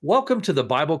Welcome to the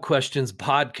Bible Questions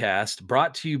podcast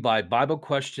brought to you by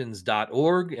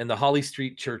BibleQuestions.org and the Holly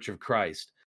Street Church of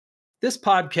Christ. This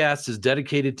podcast is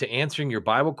dedicated to answering your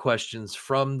Bible questions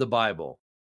from the Bible.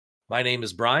 My name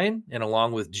is Brian, and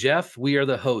along with Jeff, we are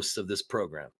the hosts of this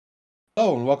program.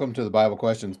 Hello, and welcome to the Bible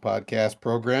Questions podcast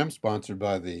program sponsored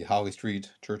by the Holly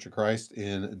Street Church of Christ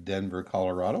in Denver,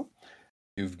 Colorado.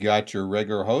 You've got your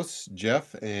regular hosts,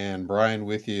 Jeff and Brian,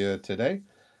 with you today.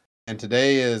 And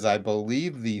today is, I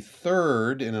believe, the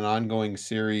third in an ongoing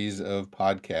series of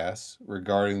podcasts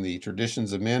regarding the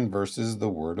traditions of men versus the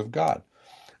Word of God.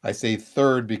 I say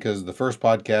third because the first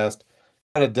podcast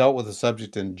kind of dealt with the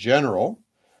subject in general.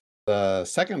 The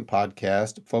second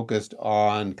podcast focused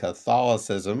on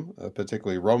Catholicism,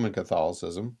 particularly Roman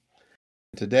Catholicism.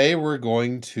 Today we're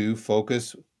going to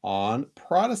focus on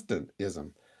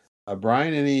Protestantism.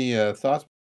 Brian, any thoughts?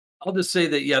 I'll just say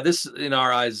that, this in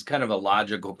our eyes is kind of a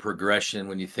logical progression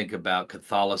when you think about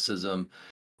Catholicism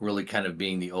really kind of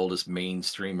being the oldest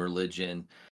mainstream religion.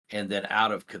 And then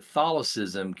out of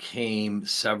Catholicism came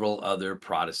several other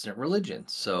Protestant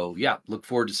religions. So, look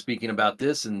forward to speaking about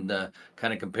this and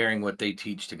kind of comparing what they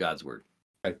teach to God's word.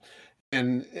 Right.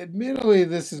 And admittedly,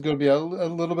 this is going to be a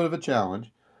little bit of a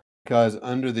challenge because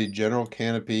under the general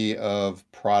canopy of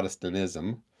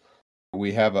Protestantism,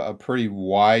 we have a pretty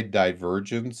wide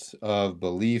divergence of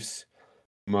beliefs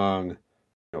among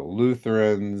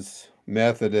Lutherans,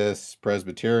 Methodists,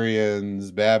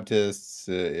 Presbyterians, Baptists,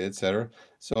 etc.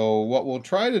 So what we'll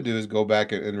try to do is go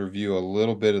back and review a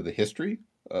little bit of the history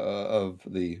of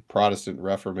the Protestant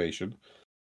Reformation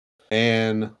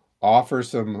and offer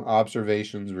some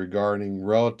observations regarding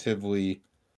relatively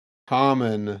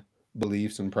common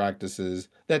beliefs and practices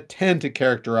that tend to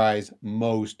characterize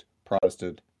most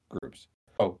Protestant groups.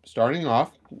 So starting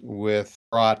off with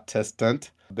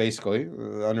Protestant, basically,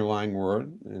 the underlying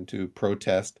word, and to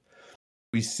protest,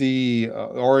 we see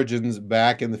origins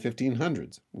back in the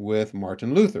 1500s with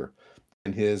Martin Luther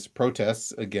and his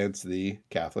protests against the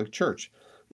Catholic Church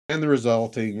and the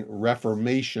resulting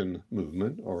Reformation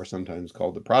movement, or sometimes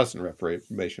called the Protestant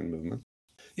Reformation movement.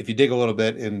 If you dig a little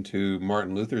bit into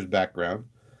Martin Luther's background,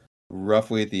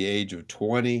 roughly at the age of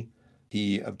 20,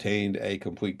 he obtained a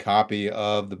complete copy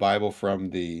of the Bible from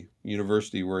the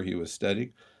university where he was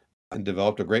studying and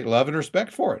developed a great love and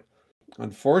respect for it.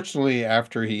 Unfortunately,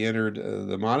 after he entered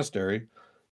the monastery,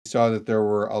 he saw that there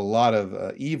were a lot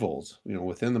of evils,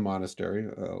 within the monastery,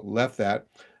 left that,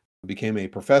 became a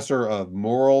professor of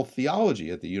moral theology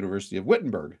at the University of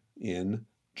Wittenberg in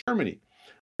Germany,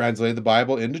 translated the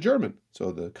Bible into German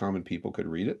so the common people could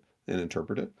read it and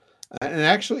interpret it. And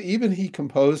actually, even he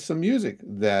composed some music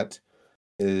that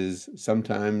is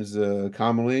sometimes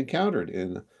commonly encountered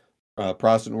in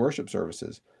Protestant worship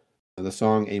services. The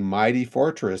song "A Mighty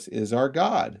Fortress Is Our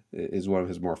God" is one of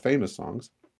his more famous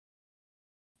songs.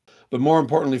 But more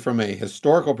importantly, from a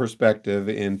historical perspective,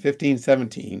 in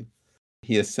 1517,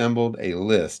 he assembled a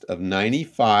list of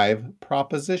 95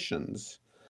 propositions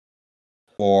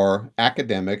for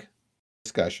academic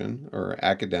discussion or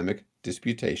academic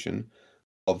disputation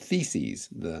of theses,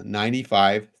 the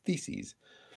 95 theses.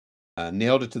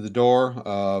 Nailed it to the door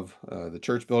of the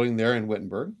church building there in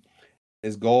Wittenberg.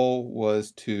 His goal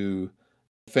was to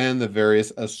defend the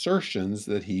various assertions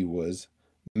that he was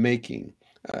making.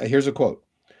 Here's a quote.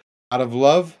 Out of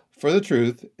love for the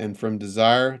truth and from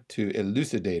desire to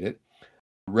elucidate it,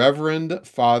 Reverend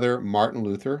Father Martin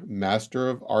Luther, Master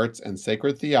of Arts and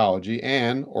Sacred Theology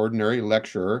and ordinary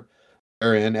lecturer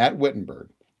therein at Wittenberg,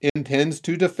 intends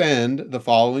to defend the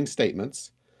following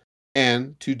statements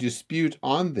and to dispute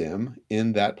on them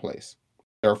in that place.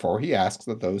 Therefore, he asks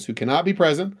that those who cannot be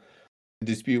present and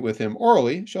dispute with him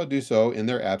orally shall do so in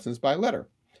their absence by letter.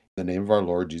 In the name of our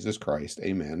Lord Jesus Christ,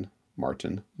 amen.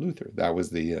 Martin Luther. That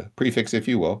was the prefix, if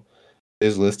you will,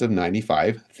 his list of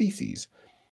 95 theses.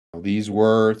 These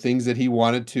were things that he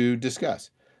wanted to discuss.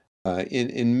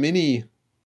 In many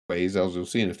ways, as we'll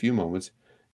see in a few moments,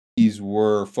 these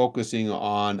were focusing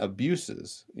on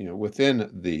abuses,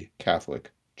 within the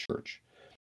Catholic Church.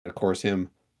 Of course, him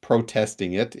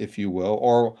protesting it, if you will,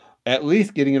 or at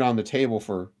least getting it on the table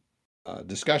for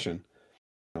discussion,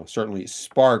 certainly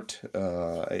sparked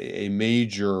a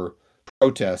major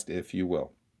protest, if you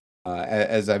will.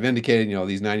 As I've indicated,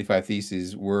 these 95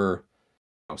 theses were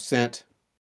sent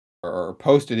or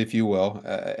posted, if you will,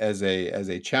 as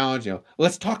a challenge.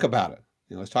 Let's talk about it.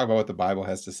 Let's talk about what the Bible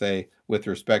has to say with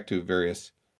respect to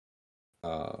various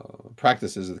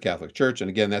practices of the Catholic Church. And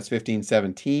again, that's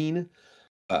 1517,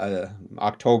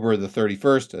 October the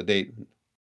 31st, a date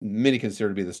many consider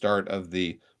to be the start of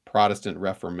the Protestant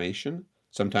Reformation,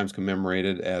 sometimes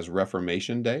commemorated as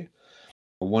Reformation Day.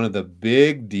 One of the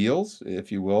big deals,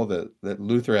 if you will, that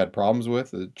Luther had problems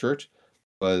with, the church,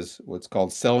 was what's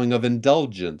called selling of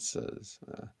indulgences.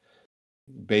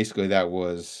 Basically, that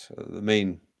was the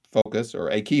main focus or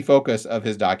a key focus of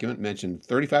his document, mentioned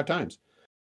 35 times.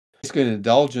 Basically, an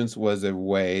indulgence was a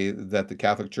way that the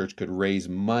Catholic Church could raise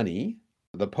money.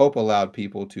 The Pope allowed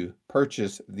people to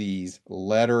purchase these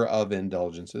letter of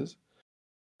indulgences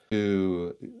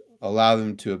to allow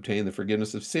them to obtain the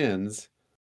forgiveness of sins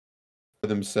for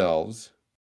themselves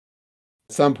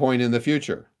at some point in the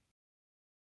future.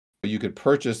 You could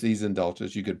purchase these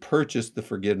indulgences, you could purchase the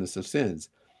forgiveness of sins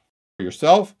for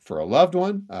yourself, for a loved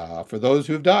one, for those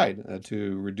who have died,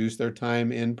 to reduce their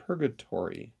time in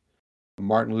purgatory.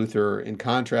 Martin Luther, in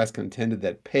contrast, contended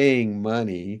that paying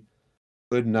money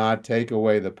could not take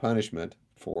away the punishment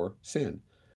for sin.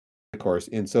 Of course,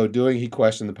 in so doing, he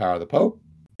questioned the power of the Pope.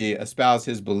 He espoused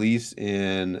his beliefs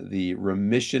in the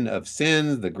remission of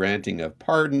sins, the granting of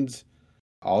pardons,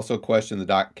 also questioned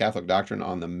the Catholic doctrine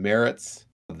on the merits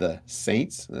of the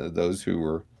saints, those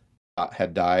who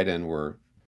had died and were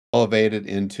elevated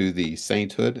into the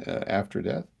sainthood after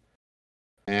death.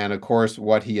 And of course,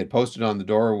 what he had posted on the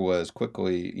door was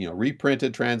quickly,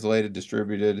 reprinted, translated,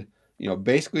 distributed,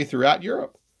 basically throughout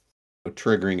Europe,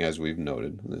 triggering, as we've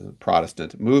noted, the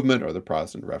Protestant movement or the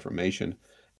Protestant Reformation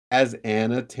as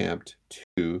an attempt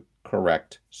to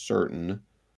correct certain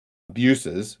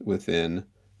abuses within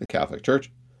the Catholic Church.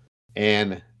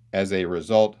 And as a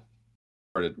result,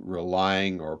 started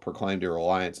relying or proclaimed a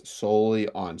reliance solely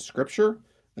on Scripture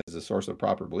as a source of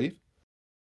proper belief.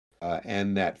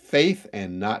 And that faith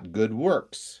and not good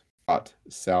works brought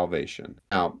salvation.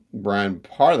 Now, Brian,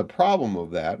 part of the problem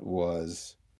of that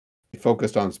was he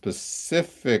focused on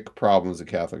specific problems the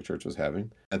Catholic Church was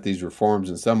having, that these reforms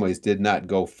in some ways did not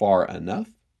go far enough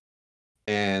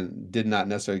and did not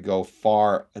necessarily go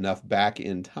far enough back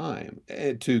in time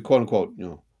to, quote unquote,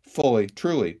 fully,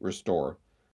 truly restore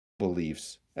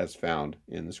beliefs as found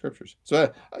in the Scriptures.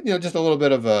 So, just a little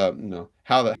bit of,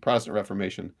 how the Protestant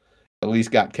Reformation at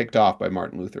least got kicked off by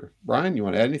Martin Luther. Brian, you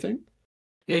want to add anything?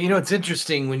 Yeah, it's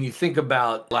interesting when you think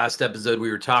about last episode,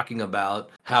 we were talking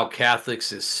about how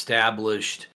Catholics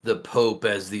established the Pope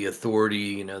as the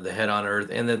authority, the head on earth,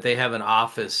 and that they have an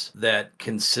office that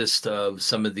consists of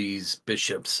some of these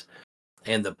bishops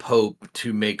and the Pope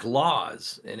to make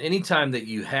laws. And anytime that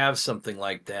you have something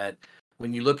like that,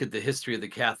 when you look at the history of the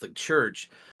Catholic Church,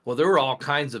 well, there were all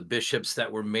kinds of bishops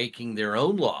that were making their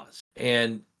own laws.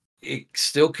 And it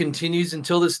still continues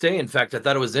until this day. In fact, I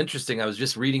thought it was interesting. I was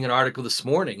just reading an article this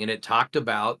morning, and it talked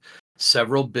about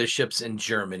several bishops in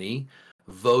Germany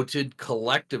voted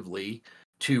collectively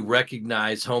to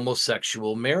recognize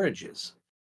homosexual marriages.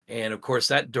 And of course,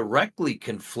 that directly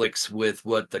conflicts with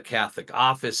what the Catholic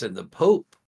office and the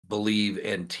Pope believe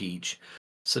and teach.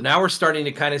 So now we're starting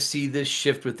to kind of see this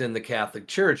shift within the Catholic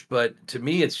Church. But to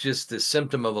me, it's just the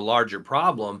symptom of a larger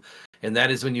problem. And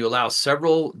that is when you allow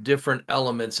several different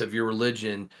elements of your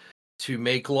religion to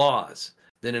make laws,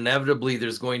 then inevitably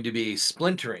there's going to be a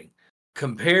splintering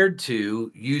compared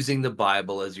to using the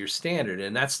Bible as your standard.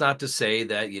 And that's not to say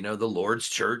that, the Lord's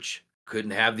church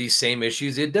couldn't have these same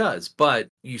issues. It does, but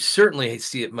you certainly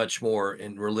see it much more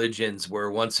in religions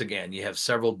where, once again, you have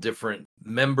several different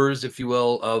members, if you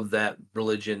will, of that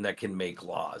religion that can make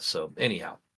laws. So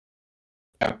anyhow.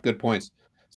 Yeah, good points.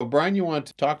 So, Brian, you want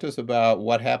to talk to us about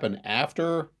what happened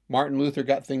after Martin Luther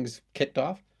got things kicked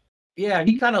off? Yeah,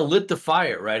 he kind of lit the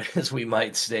fire, right, as we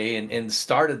might say, and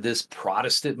started this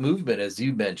Protestant movement, as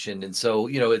you mentioned. And so,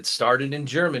 it started in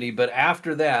Germany, but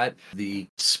after that, the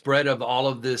spread of all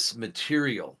of this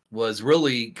material was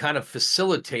really kind of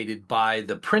facilitated by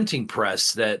the printing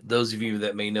press, that those of you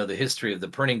that may know the history of the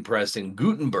printing press in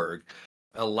Gutenberg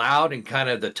allowed, and kind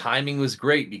of the timing was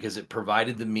great because it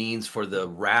provided the means for the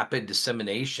rapid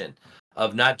dissemination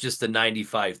of not just the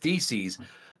 95 Theses,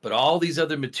 but all these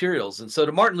other materials. And so,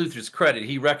 to Martin Luther's credit,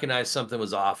 he recognized something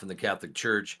was off in the Catholic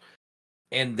Church,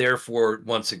 and therefore,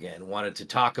 once again, wanted to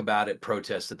talk about it,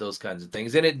 protested those kinds of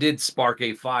things. And it did spark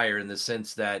a fire in the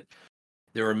sense that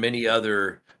there were many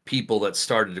other people that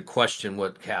started to question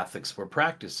what Catholics were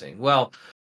practicing. Well,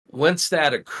 once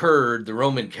that occurred, the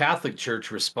Roman Catholic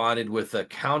Church responded with a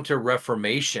counter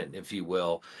reformation, if you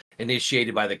will,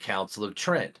 initiated by the Council of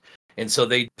Trent. And so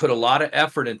they put a lot of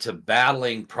effort into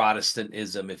battling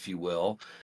Protestantism, if you will.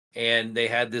 And they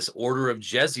had this order of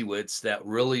Jesuits that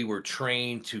really were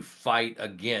trained to fight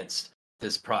against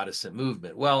this Protestant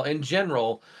movement. Well, in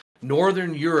general,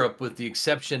 Northern Europe, with the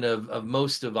exception of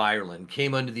most of Ireland,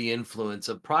 came under the influence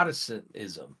of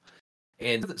Protestantism.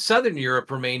 And Southern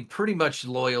Europe remained pretty much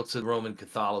loyal to Roman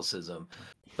Catholicism.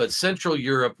 But Central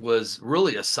Europe was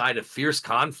really a site of fierce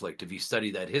conflict if you study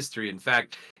that history. In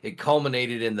fact, it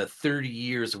culminated in the 30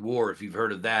 Years' War, if you've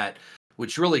heard of that,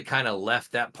 which really kind of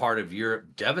left that part of Europe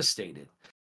devastated.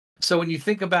 So when you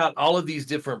think about all of these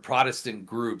different Protestant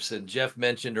groups, and Jeff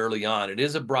mentioned early on, it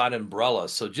is a broad umbrella.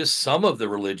 So just some of the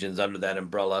religions under that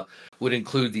umbrella would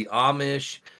include the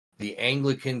Amish, the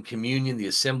Anglican Communion, the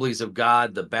Assemblies of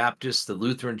God, the Baptists, the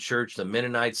Lutheran Church, the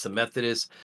Mennonites, the Methodists,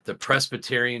 the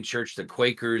Presbyterian Church, the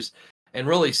Quakers, and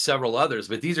really several others.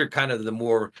 But these are kind of the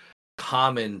more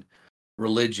common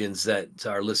religions that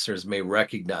our listeners may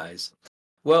recognize.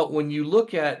 Well, when you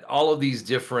look at all of these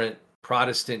different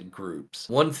Protestant groups,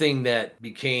 one thing that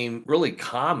became really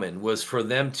common was for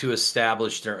them to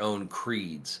establish their own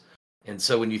creeds. And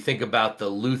so when you think about the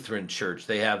Lutheran Church,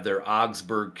 they have their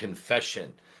Augsburg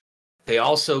Confession. They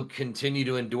also continue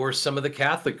to endorse some of the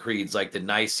Catholic creeds like the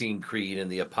Nicene Creed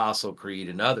and the Apostle Creed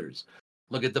and others.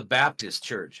 Look at the Baptist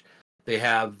Church. They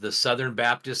have the Southern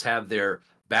Baptists have their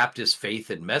Baptist Faith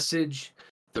and Message.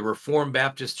 The Reformed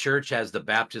Baptist Church has the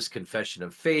Baptist Confession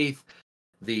of Faith.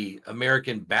 The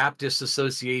American Baptist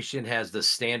Association has the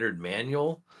Standard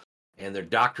Manual and their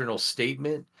doctrinal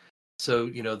statement. So,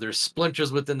 there's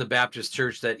splinters within the Baptist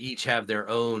Church that each have their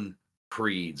own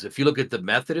creeds. If you look at the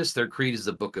Methodists, their creed is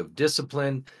the Book of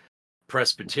Discipline.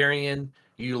 Presbyterian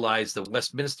utilize the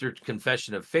Westminster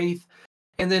Confession of Faith.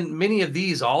 And then many of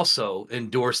these also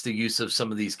endorse the use of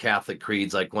some of these Catholic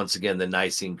creeds, like once again, the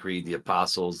Nicene Creed, the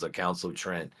Apostles, the Council of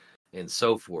Trent, and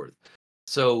so forth.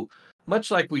 So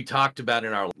much like we talked about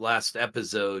in our last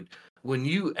episode, when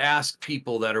you ask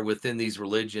people that are within these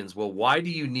religions, well, why do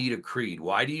you need a creed?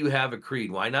 Why do you have a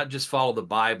creed? Why not just follow the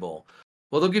Bible?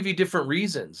 Well, they'll give you different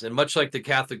reasons. And much like the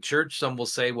Catholic Church, some will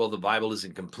say, well, the Bible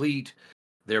isn't complete.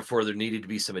 Therefore, there needed to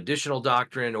be some additional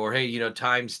doctrine, or, hey,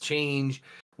 times change.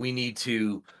 We need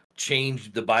to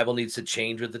change. The Bible needs to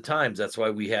change with the times. That's why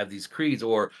we have these creeds.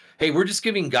 Or, hey, we're just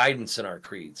giving guidance in our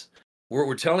creeds.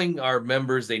 We're telling our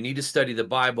members they need to study the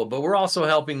Bible, but we're also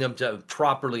helping them to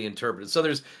properly interpret it. So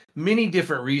there's many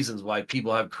different reasons why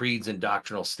people have creeds and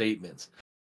doctrinal statements.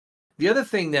 The other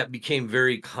thing that became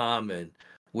very common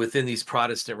within these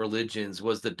Protestant religions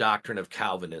was the doctrine of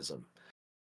Calvinism.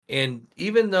 And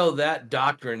even though that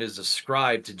doctrine is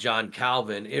ascribed to John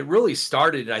Calvin, it really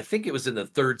started, I think it was in the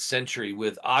 3rd century,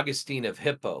 with Augustine of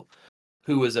Hippo,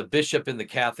 who was a bishop in the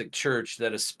Catholic Church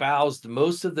that espoused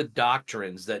most of the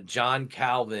doctrines that John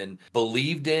Calvin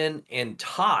believed in and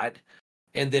taught.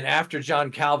 And then after John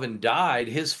Calvin died,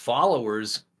 his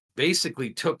followers basically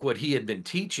took what he had been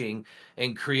teaching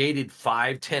and created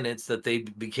 5 tenets that they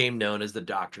became known as the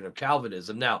doctrine of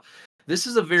Calvinism. Now, this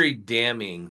is a very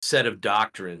damning set of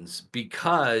doctrines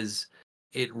because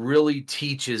it really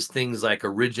teaches things like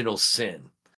original sin.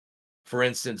 For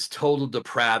instance, total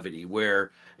depravity,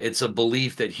 where it's a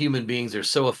belief that human beings are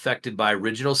so affected by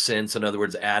original sin, so in other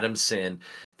words, Adam's sin,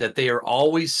 that they are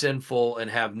always sinful and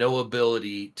have no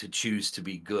ability to choose to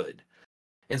be good.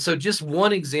 And so just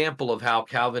one example of how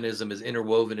Calvinism is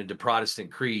interwoven into Protestant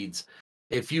creeds,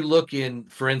 if you look in,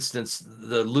 for instance,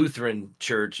 the Lutheran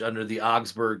Church under the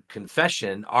Augsburg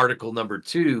Confession, article number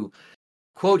 2,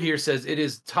 quote here says, "It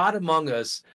is taught among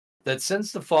us that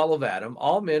since the fall of Adam,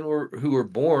 all men who were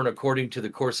born according to the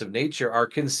course of nature are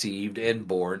conceived and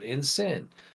born in sin.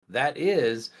 That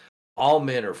is, all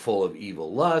men are full of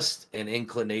evil lust and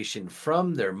inclination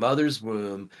from their mother's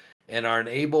womb, and are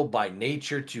enabled by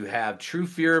nature to have true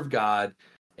fear of God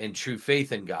and true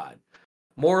faith in God.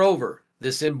 Moreover,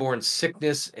 this inborn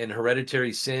sickness and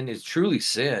hereditary sin is truly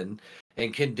sin,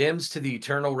 and condemns to the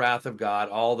eternal wrath of God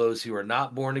all those who are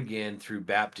not born again through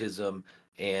baptism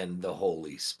and the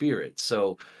Holy Spirit."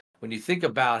 So when you think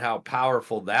about how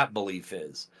powerful that belief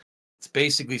is, it's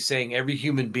basically saying every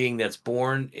human being that's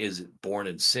born is born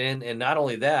in sin. And not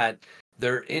only that,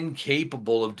 they're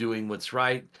incapable of doing what's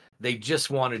right. They just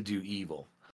want to do evil.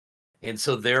 And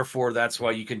so therefore, that's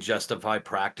why you can justify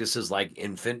practices like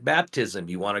infant baptism.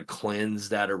 You want to cleanse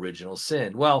that original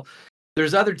sin. Well,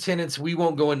 there's other tenets. We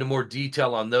won't go into more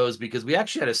detail on those because we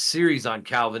actually had a series on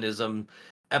Calvinism,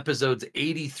 episodes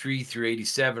 83 through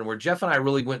 87, where Jeff and I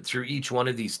really went through each one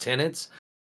of these tenets.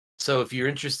 So if you're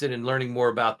interested in learning more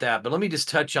about that, but let me just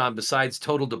touch on, besides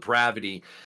total depravity,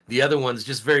 the other ones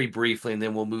just very briefly, and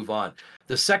then we'll move on.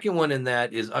 The second one in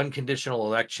that is unconditional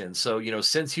election. So,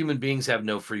 since human beings have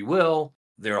no free will,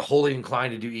 they're wholly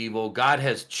inclined to do evil, God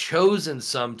has chosen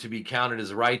some to be counted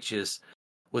as righteous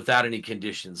without any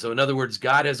conditions. So in other words,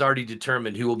 God has already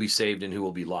determined who will be saved and who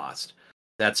will be lost.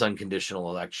 That's unconditional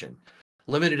election.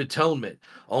 Limited atonement.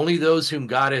 Only those whom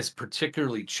God has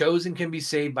particularly chosen can be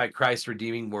saved by Christ's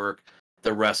redeeming work.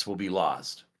 The rest will be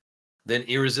lost. Then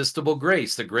irresistible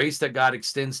grace, the grace that God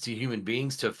extends to human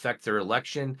beings to affect their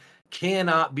election,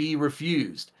 cannot be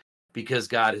refused because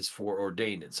God has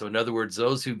foreordained it. So, in other words,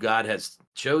 those who God has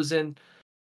chosen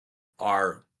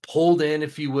are pulled in,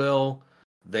 if you will.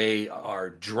 They are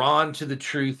drawn to the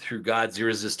truth through God's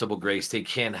irresistible grace. They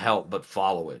can't help but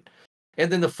follow it.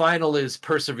 And then the final is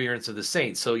perseverance of the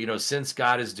saints. So, since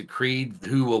God has decreed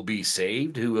who will be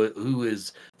saved, who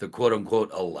is the quote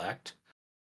unquote elect,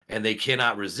 and they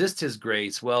cannot resist his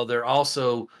grace, well, they're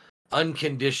also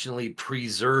unconditionally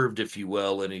preserved, if you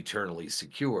will, and eternally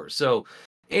secure. So,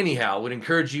 anyhow, I would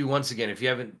encourage you once again, if you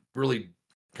haven't really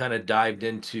kind of dived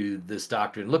into this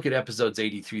doctrine, look at episodes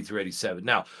 83 through 87.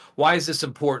 Now, why is this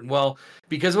important? Well,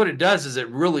 because what it does is it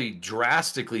really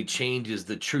drastically changes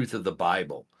the truth of the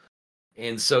Bible.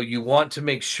 And so you want to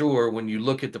make sure when you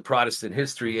look at the Protestant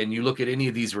history and you look at any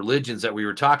of these religions that we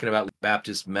were talking about,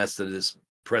 Baptist, Methodist,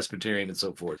 Presbyterian, and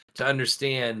so forth, to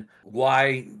understand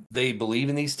why they believe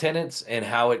in these tenets and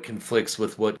how it conflicts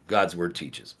with what God's word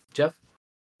teaches. Jeff?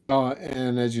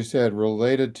 And as you said,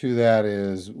 related to that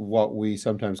is what we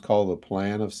sometimes call the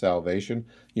plan of salvation,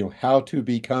 how to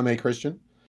become a Christian.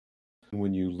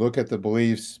 When you look at the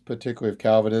beliefs, particularly of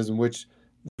Calvinism, which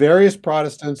various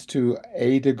Protestants to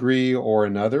a degree or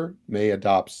another may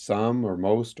adopt some or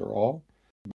most or all,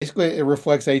 basically it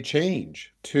reflects a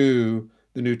change to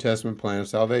the New Testament plan of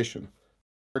salvation.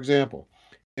 For example,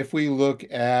 if we look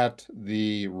at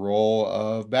the role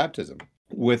of baptism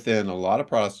within a lot of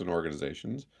Protestant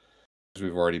organizations, as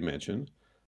we've already mentioned,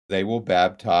 they will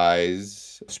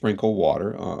baptize, sprinkle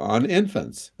water on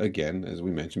infants, again, as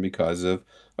we mentioned, because of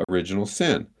original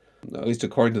sin, at least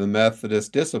according to the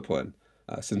Methodist discipline.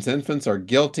 Since infants are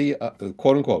guilty,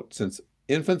 quote unquote, since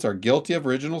infants are guilty of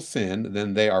original sin,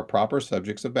 then they are proper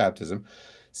subjects of baptism.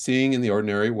 Seeing in the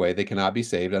ordinary way, they cannot be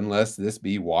saved unless this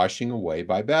be washing away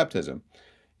by baptism.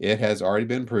 It has already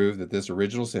been proved that this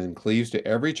original sin cleaves to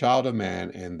every child of man,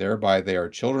 and thereby they are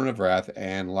children of wrath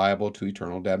and liable to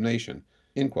eternal damnation.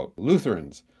 End quote.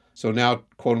 Lutherans. So now,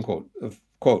 quote unquote,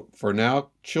 quote, for now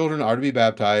children are to be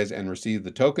baptized and receive the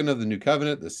token of the new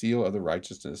covenant, the seal of the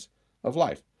righteousness of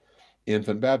life.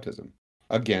 Infant baptism.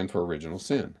 Again, for original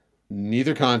sin.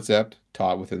 Neither concept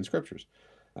taught within scriptures.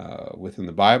 Within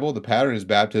the Bible, the pattern is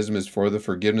baptism is for the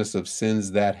forgiveness of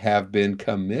sins that have been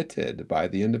committed by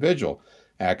the individual.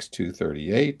 Acts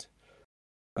 2:38,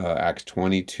 Acts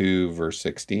 22, verse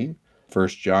 16, 1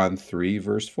 John 3,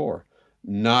 verse 4.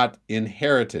 Not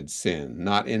inherited sin,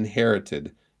 not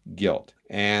inherited guilt.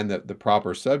 And that the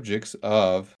proper subjects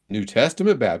of New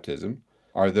Testament baptism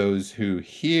are those who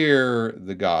hear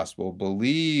the gospel,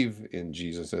 believe in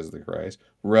Jesus as the Christ,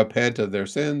 repent of their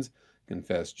sins,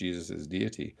 confess Jesus'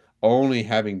 deity. Only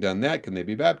having done that can they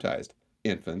be baptized.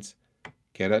 Infants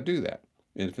cannot do that.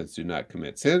 Infants do not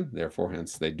commit sin, therefore,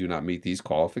 hence, they do not meet these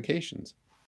qualifications.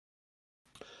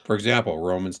 For example,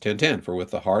 Romans 10:10, for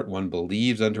with the heart one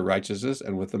believes unto righteousness,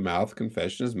 and with the mouth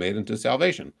confession is made unto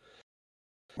salvation.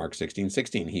 Mark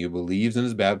 16:16, he who believes and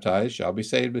is baptized shall be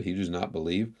saved, but he who does not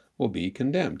believe will be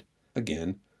condemned.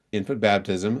 Again, infant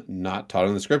baptism, not taught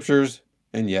in the scriptures,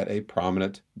 and yet a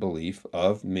prominent belief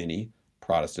of many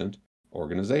Protestant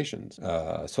organizations.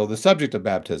 So the subject of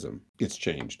baptism gets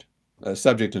changed.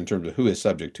 Subject in terms of who is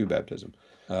subject to baptism.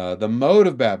 The mode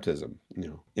of baptism,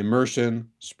 immersion,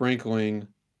 sprinkling,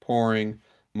 pouring.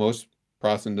 Most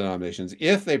Protestant denominations,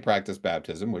 if they practice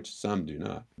baptism, which some do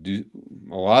not, a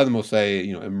lot of them will say,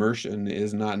 immersion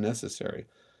is not necessary.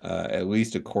 At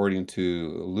least according to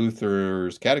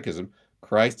Luther's catechism,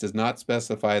 Christ does not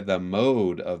specify the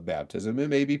mode of baptism. It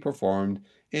may be performed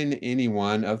in any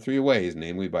one of three ways,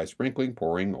 namely by sprinkling,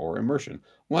 pouring, or immersion.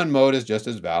 One mode is just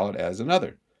as valid as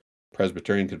another.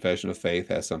 Presbyterian Confession of Faith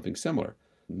has something similar.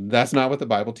 That's not what the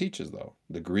Bible teaches, though.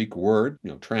 The Greek word,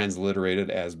 transliterated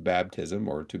as baptism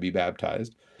or to be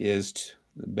baptized,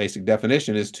 the basic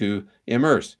definition is to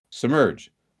immerse,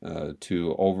 submerge,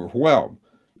 to overwhelm.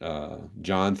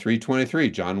 John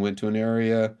 3:23, John went to an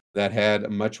area that had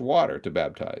much water to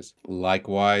baptize.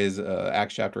 Likewise,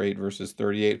 Acts chapter 8, verses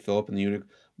 38, Philip and the eunuch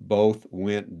both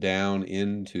went down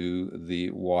into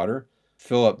the water.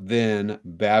 Philip then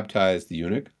baptized the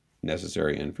eunuch,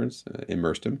 necessary inference,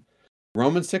 immersed him.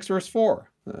 Romans 6, verse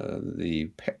 4, the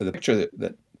picture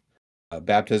that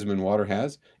baptism in water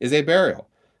has is a burial.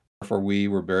 For we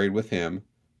were buried with him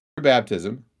through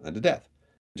baptism unto death.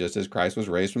 Just as Christ was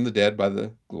raised from the dead by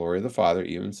the glory of the Father,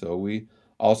 even so we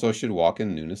also should walk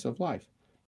in newness of life.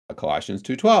 Colossians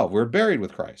 2:12, we're buried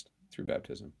with Christ through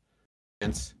baptism.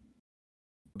 Hence,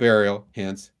 burial,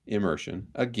 hence immersion.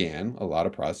 Again, a lot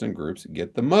of Protestant groups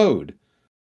get the mode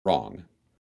wrong,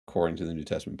 according to the New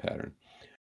Testament pattern.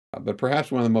 But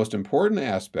perhaps one of the most important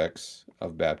aspects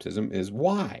of baptism is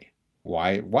why.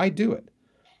 Why do it?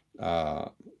 Uh,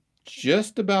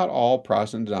 just about all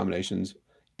Protestant denominations,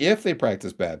 if they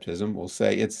practice baptism, will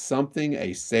say it's something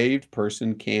a saved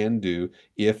person can do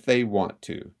if they want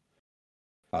to.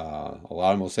 A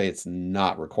lot of them will say it's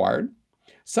not required.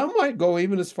 Some might go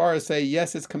even as far as say,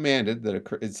 yes, it's commanded,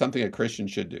 that it's something a Christian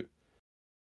should do,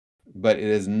 but it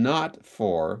is not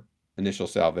for initial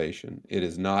salvation. It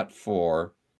is not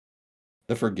for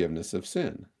the forgiveness of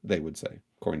sin, they would say.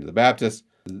 According to the Baptists,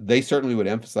 they certainly would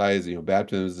emphasize,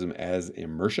 baptism as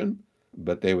immersion,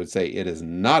 but they would say it is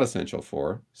not essential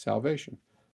for salvation.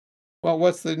 Well,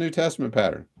 what's the New Testament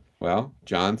pattern? Well,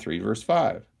 John 3, verse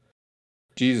 5.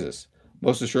 Jesus,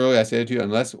 most assuredly I say to you,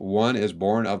 unless one is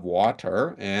born of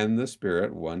water and the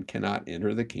Spirit, one cannot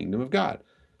enter the kingdom of God.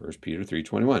 1 Peter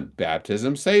 3:21.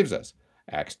 Baptism saves us.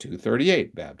 Acts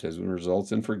 2:38. Baptism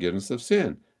results in forgiveness of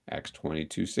sin. Acts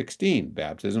 22:16.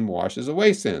 Baptism washes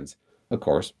away sins. Of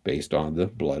course, based on the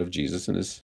blood of Jesus and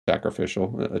his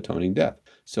sacrificial atoning death.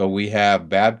 So we have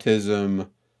baptism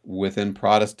within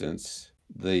Protestants,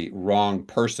 the wrong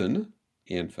person,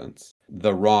 infants,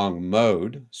 the wrong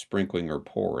mode, sprinkling or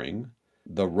pouring,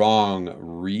 the wrong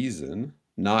reason,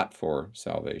 not for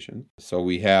salvation. So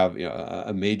we have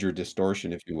a major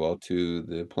distortion, if you will, to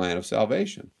the plan of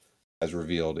salvation as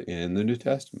revealed in the New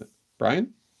Testament.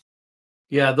 Brian?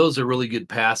 Yeah, those are really good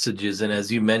passages. And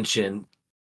as you mentioned,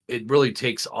 it really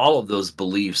takes all of those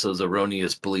beliefs, those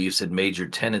erroneous beliefs and major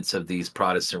tenets of these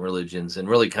Protestant religions, and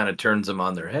really kind of turns them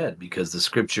on their head because the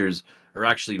scriptures are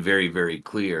actually very, very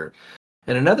clear.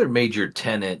 And another major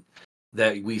tenet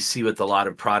that we see with a lot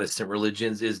of Protestant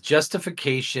religions is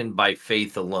justification by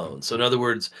faith alone. So, in other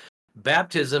words,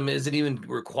 baptism isn't even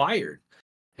required.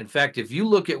 In fact, if you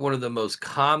look at one of the most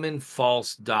common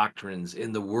false doctrines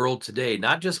in the world today,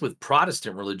 not just with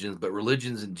Protestant religions, but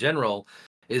religions in general,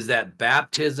 is that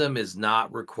baptism is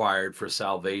not required for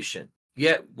salvation.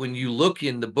 Yet, when you look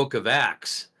in the book of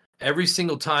Acts, every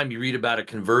single time you read about a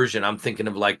conversion, I'm thinking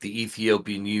of like the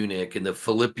Ethiopian eunuch and the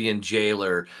Philippian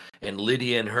jailer and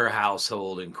Lydia and her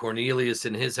household and Cornelius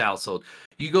and his household.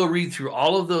 You go read through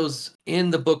all of those in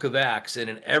the book of Acts, and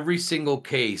in every single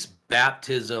case,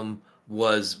 baptism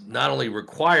was not only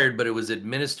required, but it was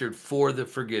administered for the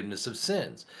forgiveness of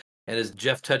sins. And as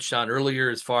Jeff touched on earlier,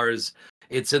 as far as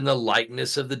it's in the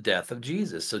likeness of the death of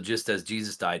Jesus. So just as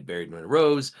Jesus died, buried, and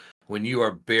rose, when you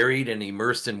are buried and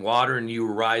immersed in water and you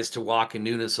rise to walk in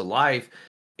newness of life,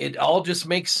 it all just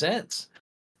makes sense.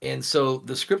 And so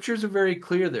the scriptures are very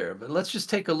clear there. But let's just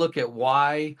take a look at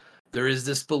why there is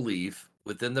this belief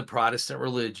within the Protestant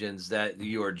religions that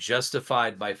you are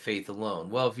justified by faith alone.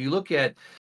 Well, if you look at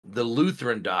the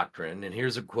Lutheran doctrine, and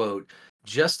here's a quote: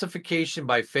 justification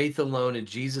by faith alone in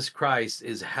Jesus Christ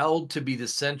is held to be the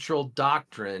central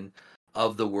doctrine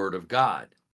of the Word of God.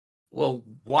 Well,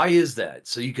 why is that?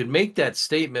 So you can make that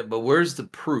statement, but where's the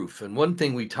proof? And one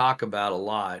thing we talk about a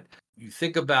lot, you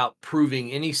think about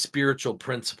proving any spiritual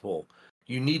principle,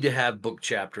 you need to have book,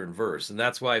 chapter, and verse. And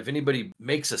that's why if anybody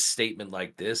makes a statement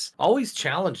like this, always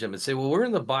challenge them and say, well, where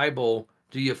in the Bible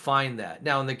do you find that?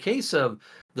 Now, in the case of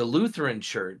the Lutheran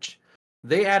Church,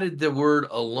 they added the word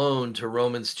alone to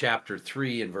Romans chapter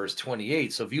 3 and verse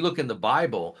 28. So if you look in the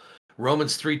Bible,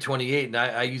 Romans 3:28, and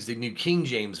I use the New King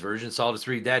James Version, so I'll just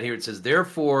read that here. It says,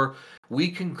 therefore, we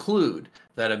conclude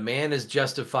that a man is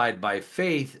justified by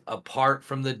faith apart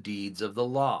from the deeds of the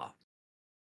law.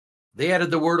 They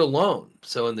added the word alone.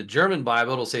 So in the German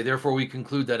Bible, it'll say, therefore, we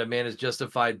conclude that a man is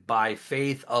justified by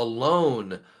faith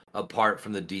alone apart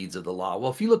from the deeds of the law.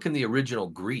 Well, if you look in the original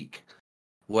Greek,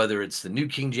 whether it's the New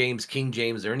King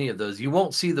James, or any of those, you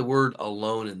won't see the word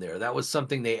alone in there. That was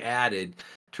something they added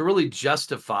to really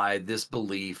justify this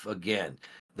belief again,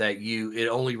 that it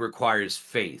only requires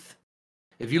faith.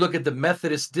 If you look at the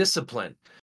Methodist discipline,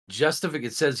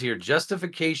 it says here,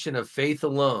 justification of faith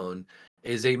alone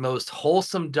is a most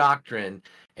wholesome doctrine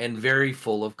and very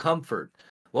full of comfort.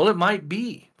 Well, it might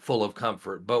be full of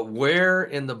comfort, but where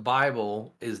in the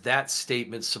Bible is that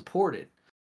statement supported?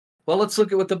 Well, let's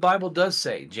look at what the Bible does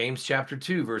say. James chapter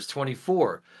 2, verse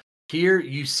 24. Here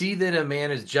you see that a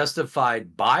man is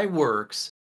justified by works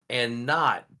and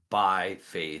not by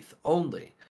faith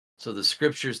only. So the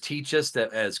scriptures teach us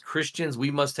that as Christians,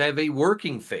 we must have a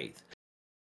working faith.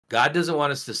 God doesn't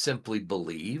want us to simply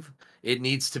believe. It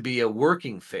needs to be a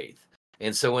working faith.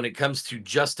 And so when it comes to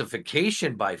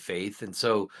justification by faith, and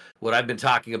so what I've been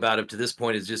talking about up to this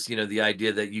point is just, the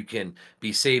idea that you can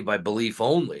be saved by belief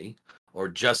only or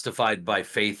justified by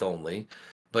faith only.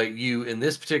 But in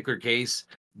this particular case,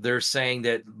 they're saying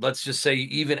that, let's just say,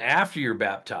 even after you're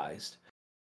baptized,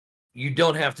 you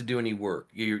don't have to do any work.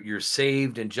 You're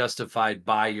saved and justified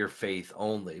by your faith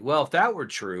only. Well, if that were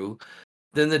true,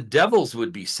 then the devils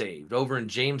would be saved. Over in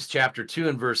James chapter 2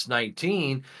 and verse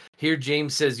 19, here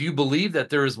James says, "You believe that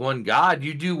there is one God,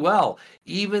 you do well.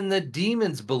 Even the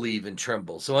demons believe and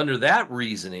tremble." So, under that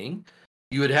reasoning,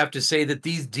 you would have to say that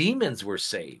these demons were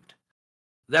saved.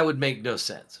 That would make no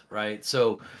sense, right?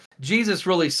 So Jesus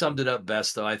really summed it up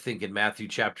best, though, I think, in Matthew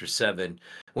chapter 7,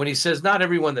 when he says, "Not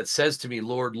everyone that says to me,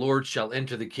 Lord, Lord, shall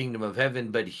enter the kingdom of heaven,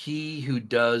 but he who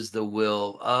does the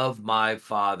will of my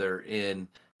Father in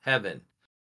heaven."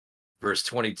 Verse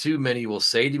 22, "Many will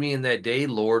say to me in that day,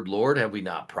 Lord, Lord, have we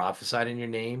not prophesied in your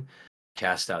name,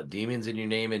 cast out demons in your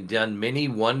name, and done many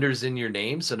wonders in your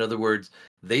name?" So, in other words,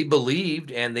 they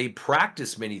believed and they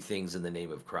practiced many things in the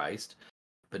name of Christ.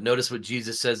 But notice what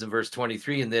Jesus says in verse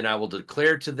 23, "And then I will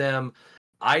declare to them,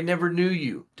 I never knew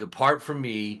you. Depart from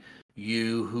me,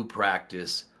 you who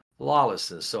practice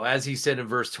lawlessness." So, as he said in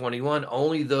verse 21,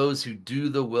 only those who do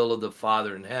the will of the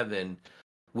Father in heaven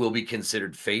will be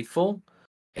considered faithful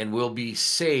and will be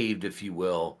saved, if you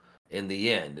will, in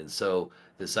the end. And so,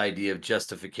 this idea of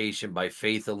justification by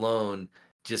faith alone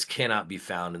just cannot be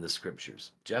found in the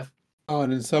scriptures. Jeff? Oh,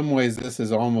 and in some ways, this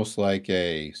is almost like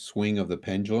a swing of the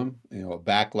pendulum, a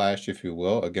backlash, if you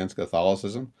will, against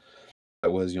Catholicism.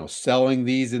 That was, selling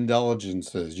these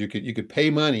indulgences. You could pay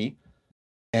money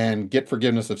and get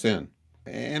forgiveness of sin.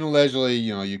 And allegedly,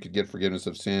 you could get forgiveness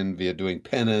of sin via doing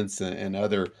penance and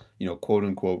other, quote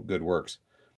unquote, good works.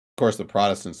 Of course, the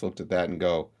Protestants looked at that and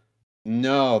go,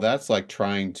 no, that's like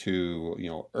trying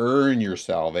to, earn your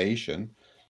salvation.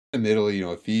 Admittedly,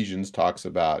 Ephesians talks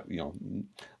about,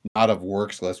 not of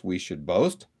works lest we should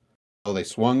boast. So they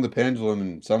swung the pendulum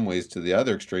in some ways to the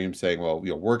other extreme, saying, well,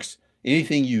 works,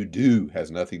 anything you do has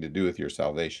nothing to do with your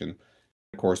salvation.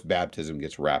 Of course, baptism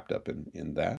gets wrapped up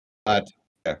in that. But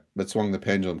yeah, but swung the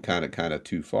pendulum kind of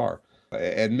too far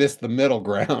and missed the middle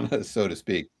ground, so to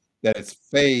speak. That it's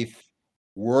faith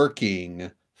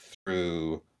working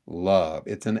through love.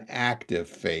 It's an active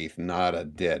faith, not a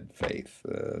dead faith,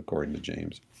 according to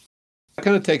James. It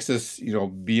kind of takes us,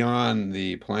 beyond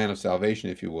the plan of salvation,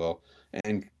 if you will,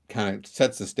 and kind of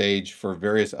sets the stage for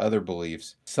various other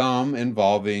beliefs, some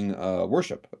involving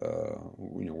worship,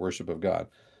 worship of God.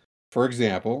 For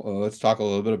example, let's talk a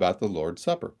little bit about the Lord's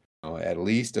Supper. At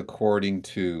least according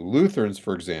to Lutherans,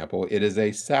 for example, it is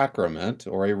a sacrament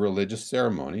or a religious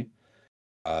ceremony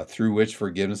through which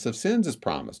forgiveness of sins is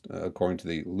promised, according to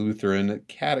the Lutheran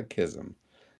Catechism.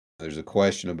 There's a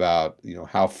question about,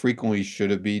 how frequently should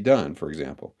it be done, for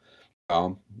example.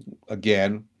 Um,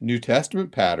 Again, New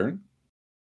Testament pattern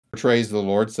portrays the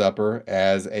Lord's Supper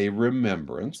as a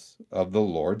remembrance of the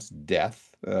Lord's death,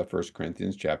 1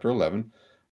 Corinthians chapter 11,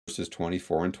 verses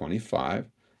 24 and 25.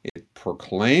 It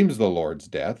proclaims the Lord's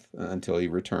death until he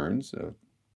returns,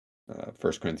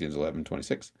 1 Corinthians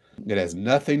 11:26. It has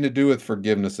nothing to do with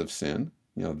forgiveness of sin.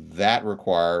 That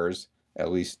requires,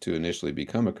 at least to initially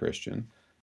become a Christian,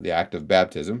 the act of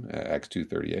baptism, Acts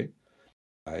 2:38.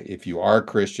 If you are a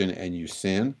Christian and you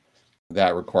sin,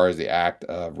 that requires the act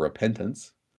of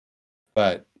repentance.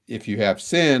 But if you have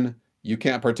sin, you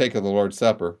can't partake of the Lord's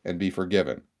Supper and be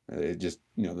forgiven. It just,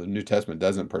 the New Testament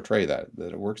doesn't portray that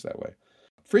it works that way.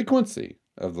 Frequency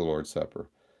of the Lord's Supper.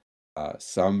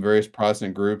 Some various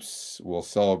Protestant groups will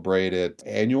celebrate it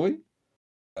annually,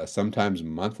 sometimes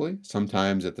monthly,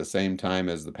 sometimes at the same time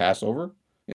as the Passover,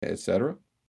 etc.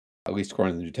 At least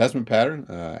according to the New Testament pattern,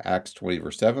 Acts 20,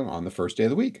 verse 7, on the first day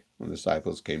of the week, when the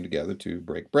disciples came together to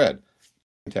break bread.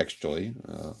 Contextually,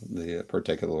 the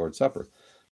partake of the Lord's Supper.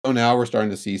 So now we're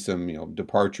starting to see some,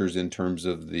 departures in terms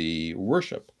of the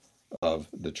worship of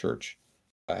the church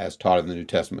as taught in the New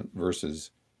Testament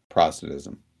versus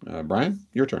Protestantism. Brian,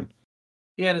 your turn.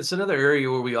 Yeah, and it's another area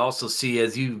where we also see,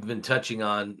 as you've been touching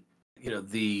on,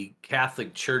 the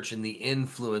Catholic Church and the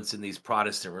influence in these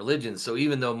Protestant religions. So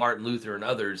even though Martin Luther and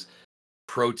others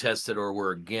protested or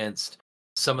were against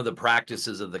some of the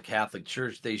practices of the Catholic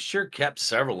Church, they sure kept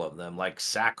several of them, like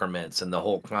sacraments and the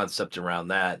whole concept around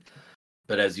that.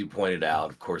 But as you pointed out,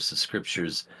 of course, the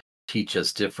scriptures teach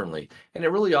us differently. And it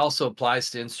really also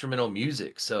applies to instrumental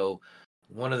music. So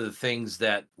one of the things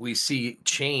that we see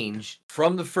change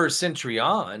from the first century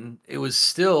on, it was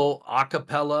still a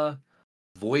cappella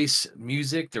voice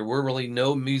music. There were really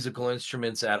no musical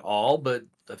instruments at all, but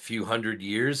a few hundred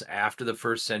years after the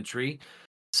first century,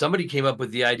 somebody came up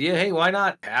with the idea, hey, why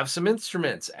not have some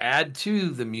instruments add to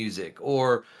the music?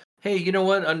 Or, hey, you know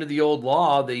what? Under the old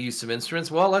law, they use some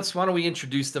instruments. Well, why don't we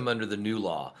introduce them under the new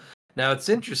law? Now it's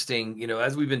interesting,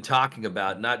 as we've been talking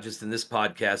about, not just in this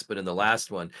podcast, but in the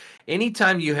last one,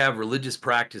 anytime you have religious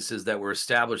practices that were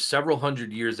established several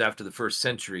hundred years after the first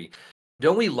century,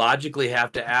 don't we logically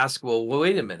have to ask, well,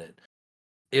 wait a minute.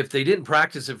 If they didn't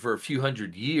practice it for a few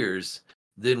hundred years,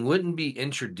 then wouldn't be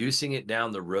introducing it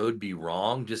down the road be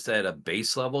wrong just at a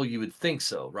base level? You would think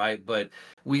so, right? But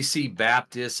we see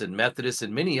Baptists and Methodists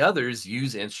and many others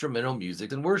use instrumental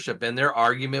music in worship. And their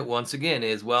argument, once again,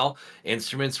 is well,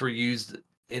 instruments were used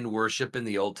in worship in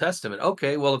the Old Testament.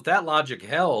 Okay, well, if that logic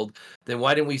held, then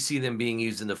why didn't we see them being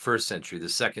used in the first century, the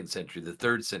second century, the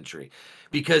third century?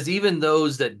 Because even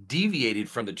those that deviated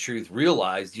from the truth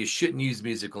realized you shouldn't use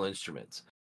musical instruments.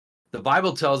 The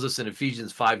Bible tells us in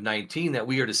Ephesians 5:19 that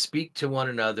we are to speak to one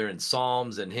another in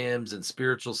psalms and hymns and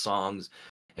spiritual songs,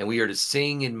 and we are to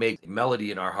sing and make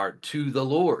melody in our heart to the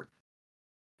Lord.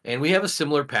 And we have a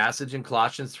similar passage in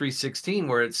Colossians 3:16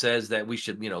 where it says that we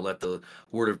should, let the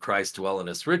word of Christ dwell in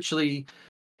us richly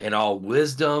and all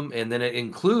wisdom, and then it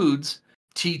includes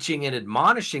teaching and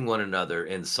admonishing one another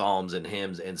in psalms and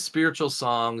hymns and spiritual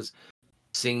songs,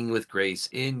 singing with grace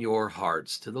in your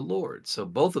hearts to the Lord. So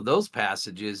both of those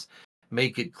passages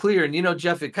make it clear. And,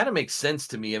 Jeff, it kind of makes sense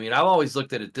to me. I mean, I've always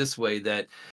looked at it this way that,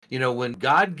 when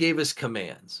God gave us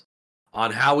commands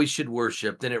on how we should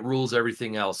worship, then it rules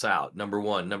everything else out. Number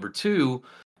one. Number two,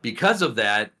 because of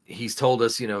that, he's told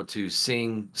us, to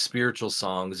sing spiritual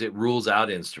songs. It rules out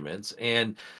instruments.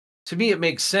 And to me, it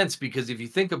makes sense because if you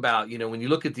think about, when you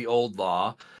look at the old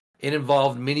law, it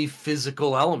involved many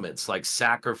physical elements like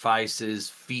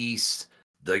sacrifices, feasts,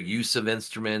 the use of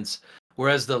instruments,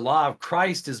 whereas the law of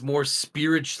Christ is more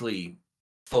spiritually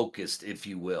focused, if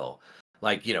you will.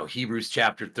 Like, Hebrews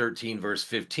chapter 13, verse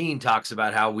 15 talks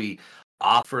about how we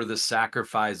offer the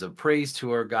sacrifice of praise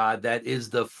to our God. That is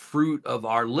the fruit of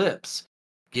our lips,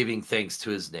 giving thanks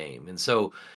to his name. And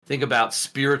so think about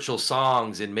spiritual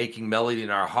songs and making melody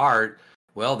in our heart.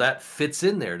 Well, that fits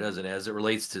in there, doesn't it, as it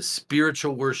relates to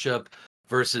spiritual worship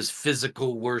versus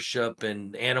physical worship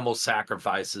and animal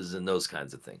sacrifices and those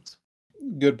kinds of things.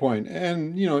 Good point.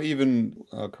 And, even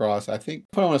across, I think,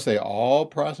 I don't want to say all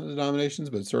Protestant denominations,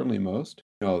 but certainly most,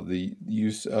 the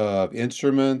use of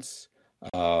instruments,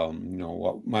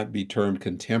 what might be termed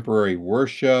contemporary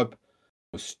worship,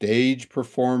 stage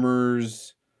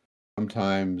performers,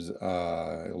 sometimes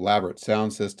elaborate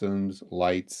sound systems,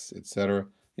 lights, etc.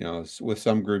 With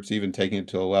some groups even taking it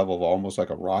to a level of almost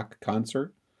like a rock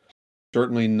concert.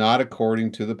 Certainly not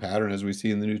according to the pattern as we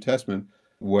see in the New Testament,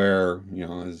 where,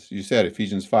 as you said,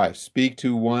 Ephesians 5, speak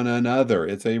to one another.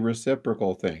 It's a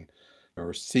reciprocal thing.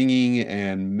 Or singing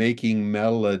and making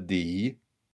melody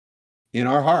in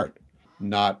our heart,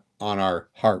 not on our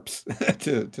harps,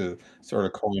 to sort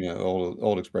of coin an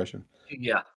old expression.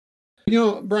 Yeah.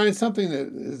 Brian, something that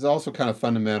is also kind of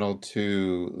fundamental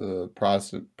to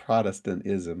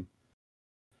Protestantism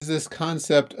is this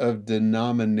concept of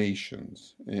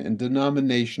denominations and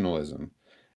denominationalism,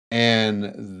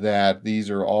 and that these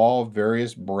are all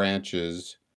various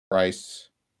branches of Christ's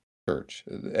church.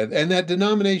 And that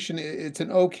denomination, it's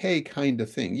an okay kind of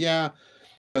thing. Yeah,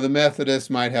 the Methodists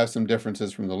might have some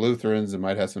differences from the Lutherans, it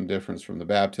might have some difference from the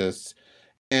Baptists.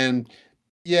 And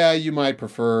yeah, you might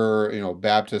prefer,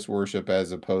 Baptist worship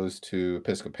as opposed to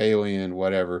Episcopalian,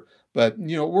 whatever. But,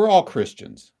 we're all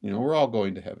Christians. We're all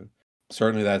going to heaven.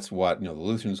 Certainly that's what, the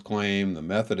Lutherans claim, the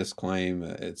Methodists claim,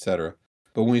 etc.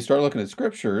 But when you start looking at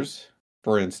scriptures,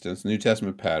 for instance, New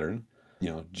Testament pattern,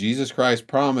 Jesus Christ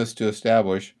promised to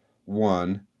establish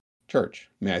one church.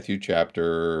 Matthew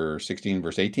chapter 16,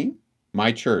 verse 18,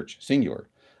 my church, singular.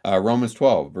 Romans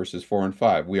 12, verses 4 and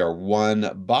 5, we are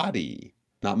one body,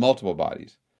 not multiple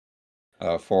bodies.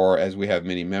 For as we have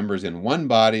many members in one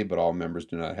body, but all members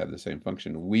do not have the same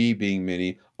function, we, being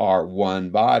many, are one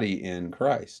body in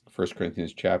Christ. 1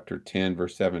 Corinthians chapter 10,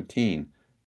 verse 17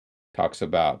 talks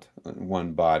about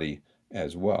one body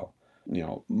as well.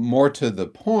 More to the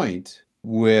point,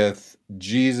 with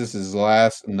Jesus'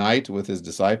 last night with his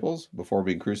disciples before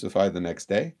being crucified the next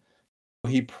day,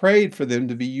 he prayed for them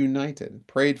to be united,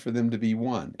 prayed for them to be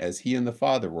one, as he and the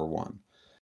Father were one.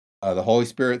 The Holy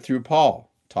Spirit through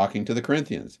Paul, talking to the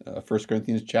Corinthians, 1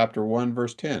 Corinthians chapter 1,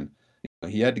 verse 10.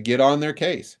 He had to get on their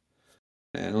case.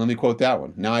 And let me quote that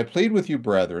one. Now I plead with you,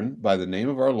 brethren, by the name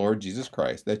of our Lord Jesus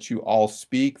Christ, that you all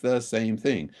speak the same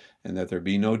thing, and that there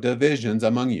be no divisions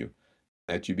among you,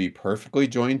 that you be perfectly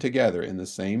joined together in the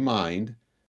same mind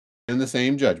and the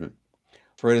same judgment.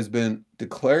 For it has been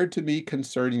declared to me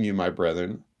concerning you, my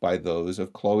brethren, by those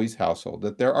of Chloe's household,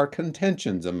 that there are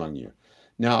contentions among you.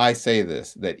 Now I say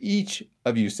this, that each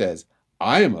of you says,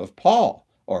 I am of Paul,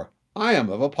 or I am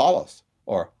of Apollos,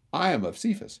 or I am of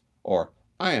Cephas, or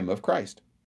I am of Christ.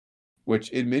 which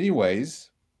in many ways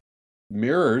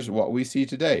mirrors what we see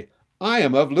today. I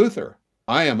am of Luther.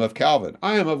 I am of Calvin.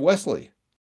 I am of Wesley.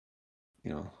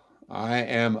 You know, I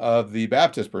am of the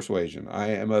Baptist persuasion. I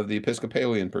am of the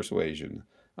Episcopalian persuasion.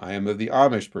 I am of the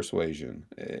Amish persuasion,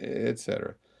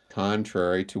 etc.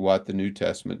 Contrary to what the New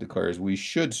Testament declares we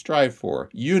should strive for,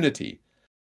 unity,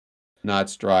 not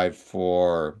strive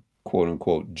for, quote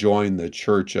unquote, join the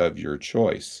church of your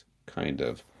choice kind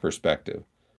of perspective.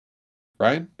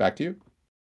 Brian, back to you.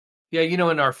 Yeah,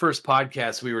 in our first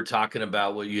podcast, we were talking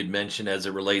about what you had mentioned as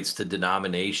it relates to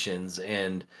denominations.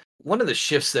 And one of the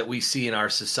shifts that we see in our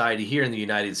society here in the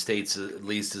United States, at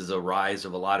least, is a rise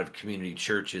of a lot of community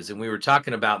churches. And we were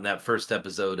talking about in that first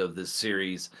episode of this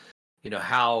series,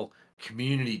 how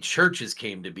community churches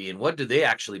came to be and what do they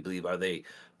actually believe? Are they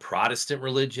Protestant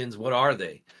religions? What are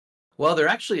they? Well, they're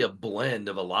actually a blend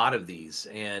of a lot of these.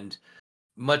 And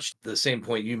much the same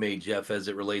point you made, Jeff, as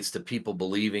it relates to people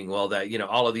believing, well, that,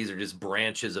 all of these are just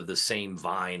branches of the same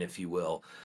vine, if you will.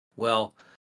 Well,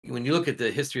 when you look at the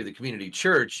history of the community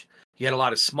church, you had a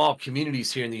lot of small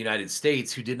communities here in the United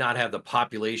States who did not have the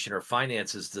population or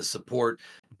finances to support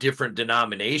different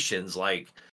denominations like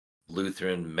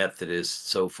Lutheran, Methodist,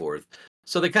 so forth.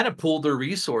 So they kind of pooled their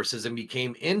resources and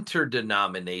became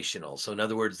interdenominational. So, in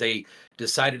other words, they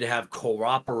decided to have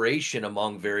cooperation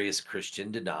among various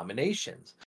Christian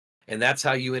denominations. And that's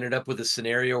how you ended up with a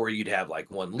scenario where you'd have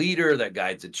like one leader that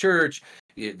guides a church.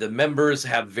 The members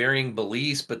have varying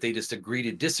beliefs, but they just agree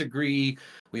to disagree.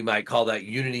 We might call that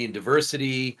unity and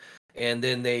diversity. And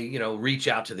then they, reach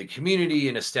out to the community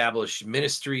and establish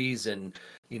ministries and,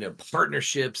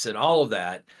 partnerships and all of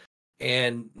that.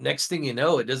 And next thing you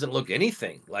know, it doesn't look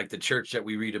anything like the church that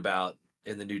we read about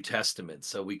in the New Testament.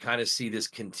 So we kind of see this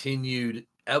continued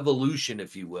evolution,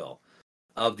 if you will,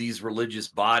 of these religious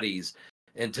bodies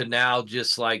into now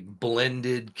just like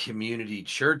blended community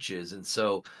churches. And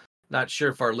so, not sure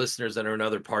if our listeners that are in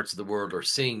other parts of the world are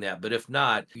seeing that, but if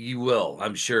not, you will,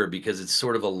 I'm sure, because it's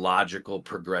sort of a logical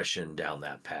progression down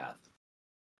that path.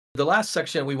 The last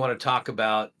section we want to talk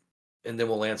about, and then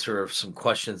we'll answer some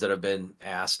questions that have been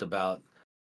asked about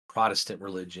Protestant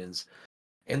religions.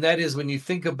 And that is when you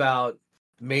think about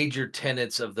major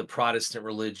tenets of the Protestant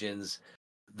religions,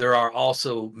 there are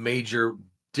also major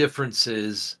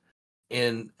differences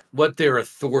in what their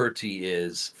authority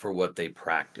is for what they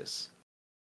practice.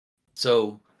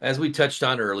 So, as we touched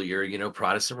on earlier,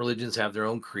 Protestant religions have their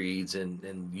own creeds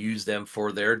and use them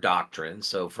for their doctrine.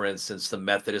 So, for instance, the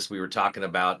Methodists, we were talking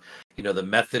about, the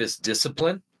Methodist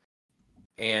discipline.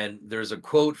 And there's a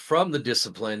quote from the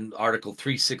discipline, Article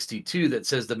 362, that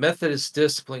says the Methodist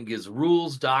discipline gives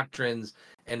rules, doctrines,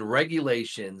 and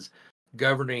regulations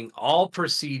governing all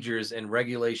procedures and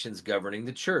regulations governing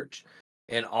the church.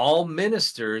 And all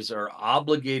ministers are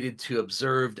obligated to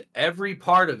observe every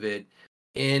part of it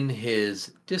in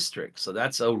his district. So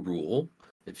that's a rule,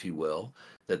 if you will,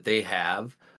 that they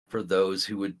have for those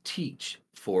who would teach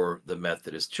for the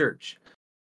Methodist Church.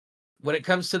 When it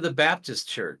comes to the Baptist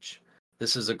Church,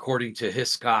 this is according to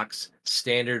Hiscock's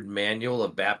Standard Manual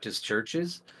of Baptist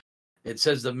Churches. It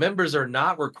says the members are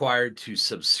not required to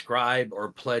subscribe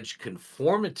or pledge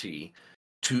conformity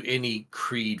to any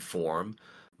creed form,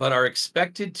 but are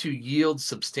expected to yield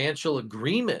substantial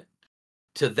agreement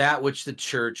to that which the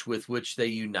church with which they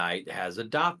unite has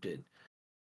adopted.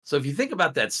 So if you think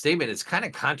about that statement, it's kind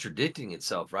of contradicting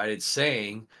itself, right? It's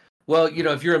saying, well,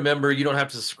 if you're a member, you don't have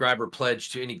to subscribe or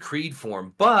pledge to any creed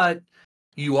form, but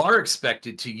you are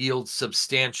expected to yield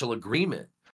substantial agreement.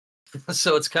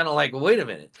 So it's kind of like, wait a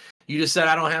minute. You just said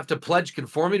I don't have to pledge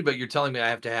conformity, but you're telling me I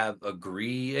have to have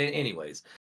agree. Anyways,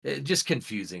 just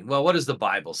confusing. Well, what does the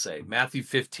Bible say? Matthew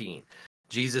 15.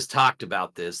 Jesus talked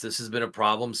about this. This has been a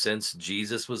problem since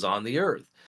Jesus was on the earth.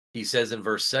 He says in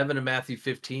verse 7 of Matthew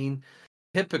 15,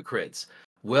 hypocrites,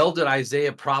 well did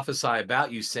Isaiah prophesy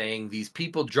about you, saying, these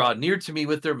people draw near to me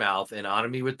with their mouth and honor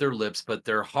me with their lips, but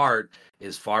their heart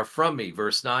is far from me.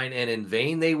 Verse 9, and in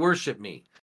vain they worship me,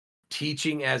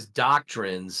 teaching as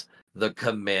doctrines the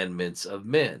commandments of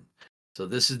men. So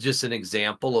this is just an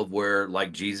example of where,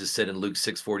 like Jesus said in Luke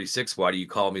 6:46, why do you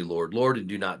call me Lord, Lord, and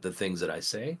do not the things that I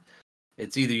say?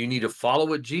 It's either you need to follow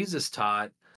what Jesus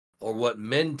taught or what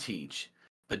men teach,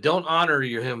 but don't honor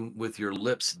him with your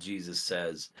lips, Jesus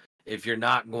says, if you're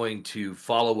not going to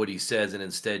follow what he says, and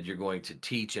instead you're going to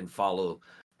teach and follow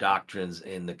doctrines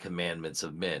in the commandments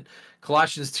of men.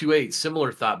 Colossians 2:8,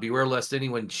 similar thought, beware lest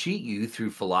anyone cheat you through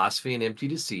philosophy and empty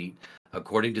deceit,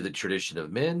 according to the tradition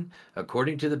of men,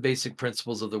 according to the basic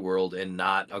principles of the world, and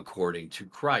not according to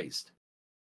Christ.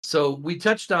 So we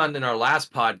touched on in our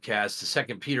last podcast,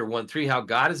 2 Peter 1:3, how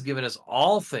God has given us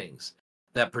all things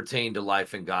that pertain to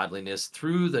life and godliness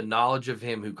through the knowledge of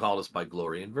him who called us by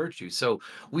glory and virtue. So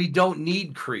we don't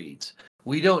need creeds.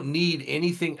 We don't need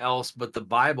anything else but the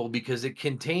Bible because it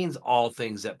contains all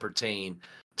things that pertain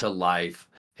to life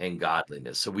and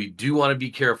godliness. So we do want to be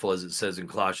careful, as it says in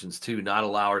Colossians 2, not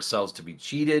allow ourselves to be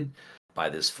cheated by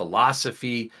this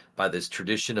philosophy, by this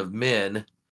tradition of men,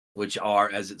 which are,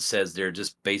 as it says, they're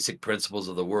just basic principles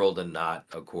of the world and not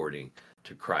according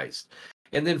to Christ.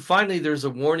 And then finally, there's a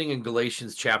warning in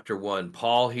Galatians chapter 1.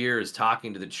 Paul here is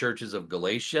talking to the churches of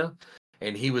Galatia,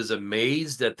 and he was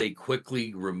amazed that they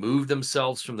quickly removed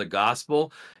themselves from the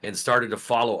gospel and started to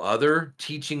follow other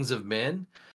teachings of men.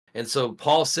 And so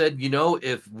Paul said,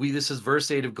 if we, this is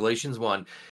verse 8 of Galatians 1,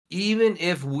 even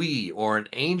if we or an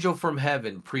angel from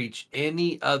heaven preach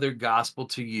any other gospel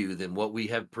to you than what we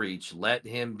have preached, let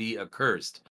him be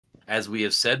accursed. As we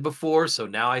have said before, so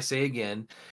now I say again,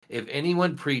 if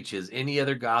anyone preaches any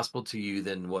other gospel to you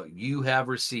than what you have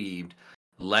received,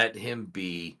 let him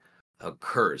be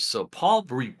accursed. So Paul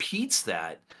repeats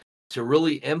that to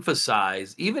really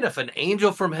emphasize, even if an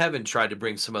angel from heaven tried to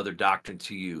bring some other doctrine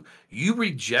to you, you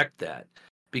reject that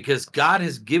because God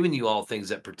has given you all things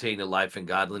that pertain to life and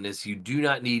godliness. You do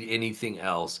not need anything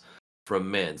else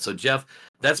from men. So, Jeff,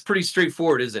 that's pretty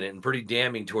straightforward, isn't it? And pretty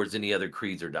damning towards any other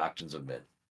creeds or doctrines of men.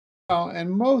 Well,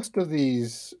 and most of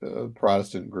these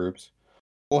Protestant groups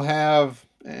will have,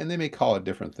 and they may call it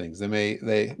different things. They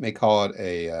may call it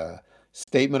a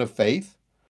statement of faith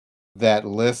that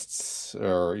lists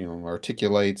or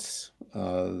articulates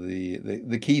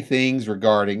the key things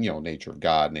regarding nature of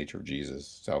God, nature of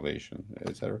Jesus, salvation,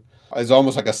 etc. It's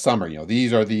almost like a summary.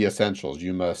 These are the essentials.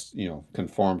 You must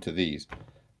conform to these.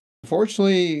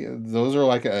 Unfortunately, those are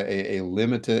like a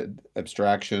limited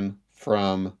abstraction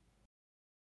from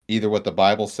either what the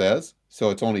Bible says, so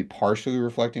it's only partially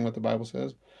reflecting what the Bible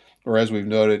says, or as we've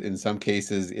noted, in some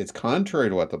cases, it's contrary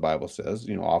to what the Bible says,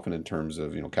 often in terms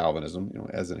of, Calvinism,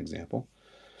 as an example.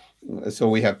 So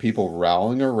we have people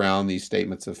rallying around these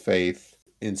statements of faith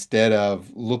instead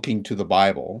of looking to the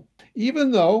Bible,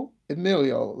 even though,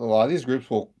 admittedly, a lot of these groups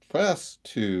will profess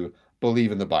to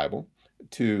believe in the Bible,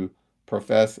 to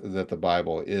profess that the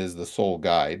Bible is the sole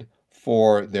guide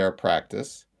for their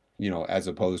practice, as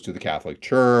opposed to the Catholic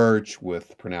Church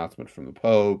with pronouncement from the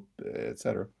Pope,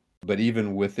 etc. But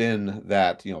even within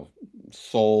that,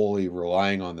 solely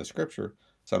relying on the Scripture,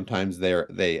 sometimes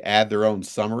they add their own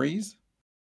summaries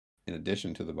in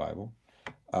addition to the Bible,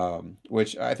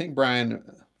 which I think Brian,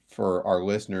 for our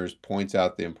listeners, points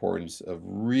out the importance of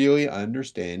really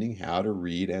understanding how to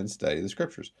read and study the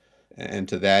Scriptures. And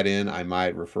to that end, I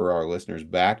might refer our listeners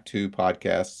back to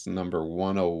podcasts number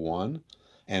 101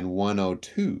 and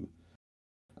 102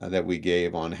 that we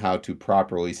gave on how to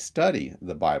properly study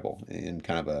the Bible in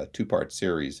kind of a two-part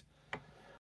series.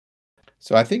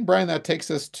 So I think, Brian, that takes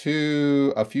us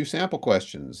to a few sample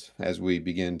questions as we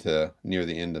begin to near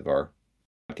the end of our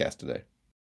podcast today.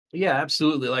 Yeah,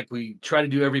 absolutely. Like we try to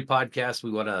do every podcast,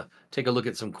 we want to take a look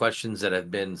at some questions that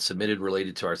have been submitted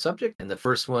related to our subject. And the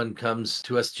first one comes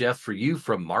to us, Jeff, for you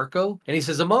from Marco. And he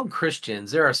says, among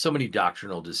Christians, there are so many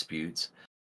doctrinal disputes.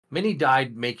 Many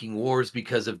died making wars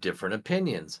because of different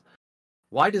opinions.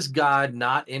 Why does God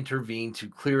not intervene to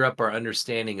clear up our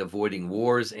understanding, avoiding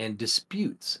wars and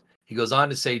disputes? He goes on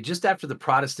to say, just after the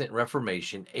Protestant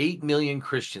Reformation, 8 million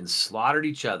Christians slaughtered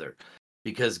each other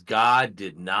because God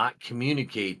did not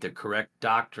communicate the correct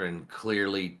doctrine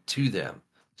clearly to them.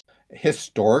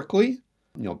 Historically,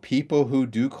 people who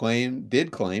did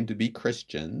claim to be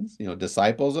Christians,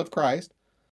 disciples of Christ,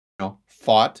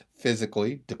 fought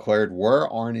physically, declared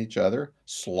war on each other,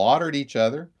 slaughtered each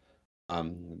other,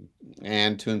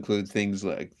 and to include things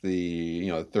like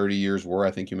the 30 Years' War,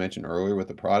 I think you mentioned earlier with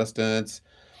the Protestants,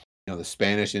 the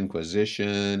Spanish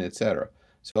Inquisition, etc.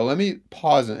 So let me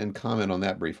pause and comment on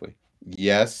that briefly.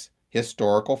 Yes,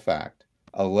 historical fact.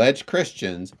 Alleged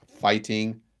Christians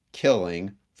fighting,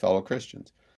 killing fellow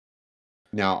Christians.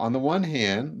 Now, on the one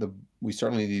hand, we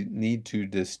certainly need to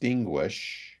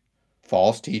distinguish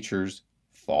false teachers,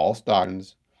 false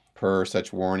doctrines, per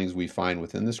such warnings we find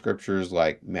within the scriptures,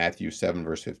 like Matthew 7,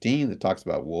 verse 15, that talks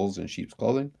about wolves in sheep's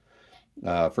clothing.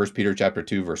 1 Peter chapter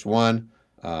 2, verse 1,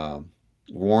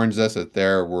 warns us that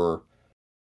there were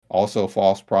also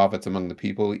false prophets among the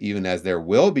people, even as there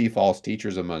will be false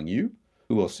teachers among you,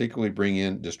 who will secretly bring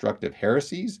in destructive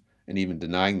heresies, and even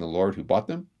denying the Lord who bought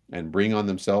them, and bring on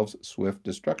themselves swift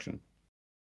destruction.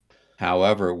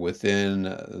 However, within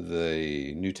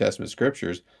the New Testament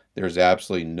scriptures, there's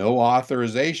absolutely no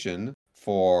authorization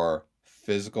for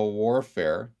physical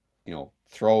warfare,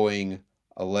 throwing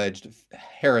alleged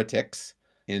heretics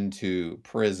into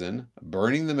prison,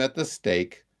 burning them at the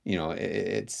stake,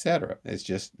 etc. It's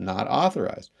just not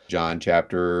authorized. John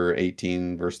chapter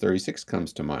 18, verse 36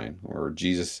 comes to mind, where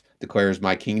Jesus declares,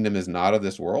 "My kingdom is not of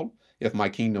this world. If my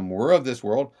kingdom were of this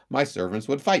world, my servants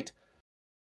would fight,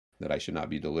 that I should not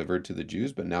be delivered to the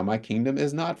Jews, but now my kingdom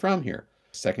is not from here."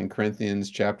 2 Corinthians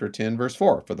chapter 10, verse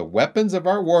 4, "For the weapons of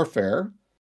our warfare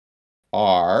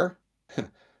are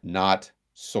not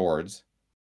swords,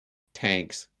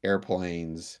 tanks,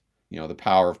 airplanes, the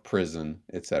power of prison,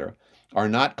 etc., are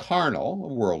not carnal,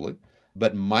 worldly,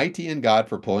 but mighty in God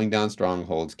for pulling down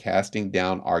strongholds, casting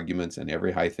down arguments and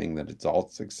every high thing that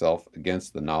exalts itself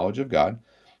against the knowledge of God,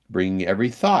 bringing every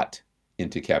thought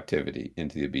into captivity,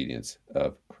 into the obedience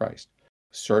of Christ."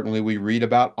 Certainly, we read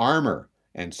about armor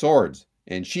and swords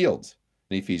and shields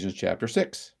in Ephesians chapter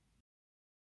 6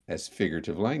 as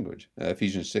figurative language.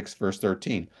 Ephesians 6, verse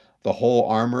 13, "The whole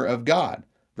armor of God."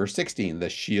 Verse 16, "The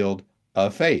shield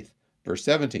of faith." Verse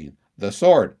 17, "The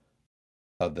sword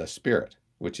of the Spirit,"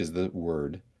 which is the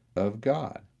word of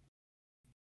God.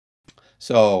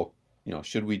 So,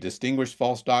 should we distinguish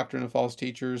false doctrine and false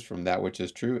teachers from that which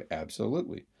is true?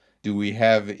 Absolutely. Do we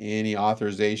have any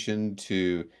authorization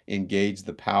to engage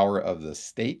the power of the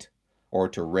state or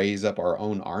to raise up our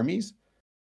own armies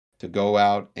to go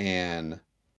out and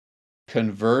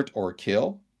convert or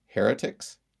kill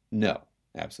heretics? No,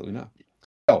 absolutely not.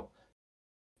 So,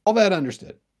 all that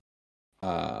understood.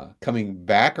 Coming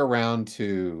back around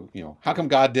to, how come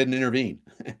God didn't intervene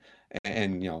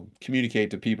and,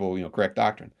 communicate to people, correct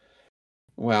doctrine?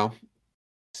 Well,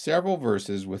 several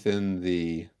verses within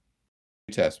the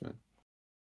New Testament,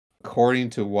 according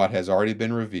to what has already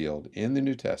been revealed in the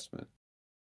New Testament.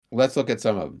 Let's look at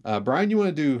some of them. Brian, you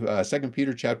want to do 2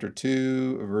 Peter chapter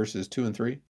 2, verses 2 and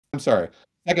 3? I'm sorry,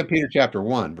 2 Peter chapter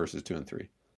 1, verses 2 and 3.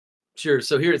 Sure.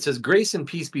 So here it says, "Grace and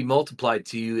peace be multiplied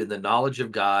to you in the knowledge of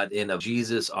God and of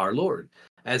Jesus our Lord,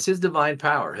 as his divine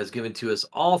power has given to us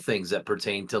all things that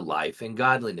pertain to life and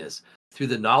godliness, through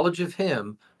the knowledge of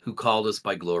him who called us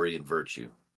by glory and virtue."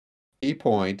 Key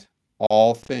point,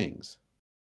 all things.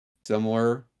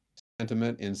 Similar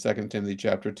sentiment in 2 Timothy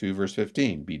chapter 2, verse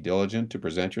 15. "Be diligent to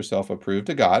present yourself approved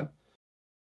to God,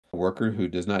 a worker who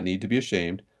does not need to be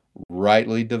ashamed,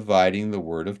 rightly dividing the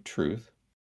word of truth."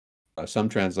 Some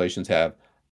translations have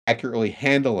accurately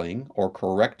handling or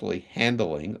correctly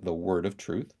handling the word of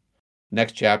truth.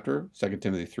 Next chapter, 2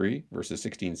 Timothy 3, verses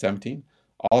 16 and 17.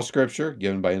 "All scripture,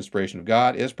 given by inspiration of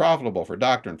God, is profitable for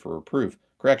doctrine, for reproof,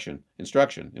 correction,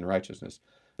 instruction in righteousness,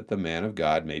 that the man of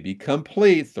God may be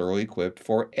complete, thoroughly equipped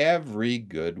for every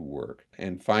good work."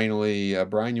 And finally,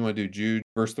 Brian, you want to do Jude,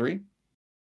 verse 3?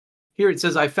 Here it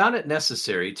says, "I found it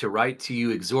necessary to write to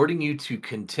you, exhorting you to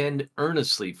contend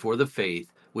earnestly for the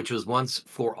faith which was once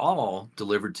for all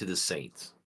delivered to the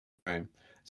saints." Right.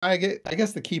 I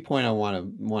guess the key point I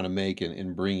want to make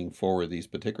in bringing forward these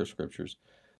particular scriptures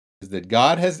is that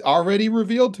God has already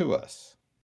revealed to us,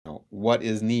 what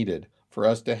is needed for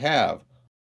us to have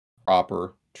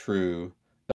proper, true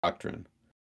doctrine.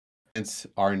 Hence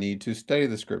our need to study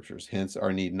the scriptures. Hence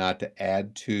our need not to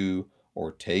add to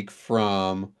or take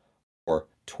from or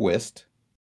twist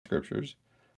scriptures.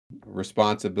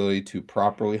 Responsibility to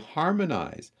properly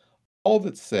harmonize all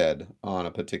that's said on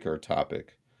a particular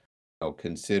topic,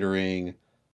 considering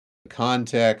the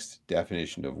context,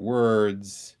 definition of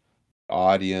words,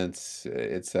 audience,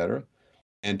 etc.,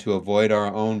 and to avoid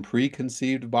our own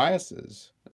preconceived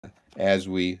biases as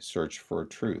we search for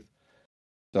truth.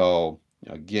 So,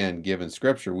 again, given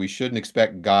scripture, we shouldn't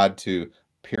expect God to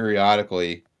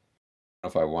periodically, I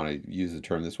don't know if I want to use the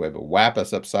term this way, but whap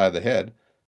us upside the head,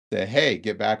 say, "Hey,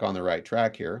 get back on the right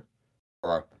track here,"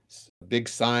 or a big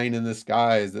sign in the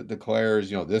skies that declares,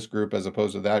 this group as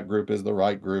opposed to that group is the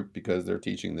right group because they're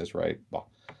teaching this right.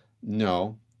 Well,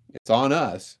 no, it's on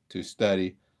us to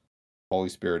study Holy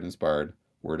Spirit inspired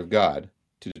Word of God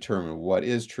to determine what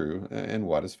is true and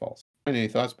what is false. Any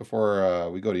thoughts before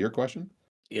we go to your question?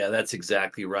 Yeah, that's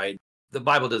exactly right. The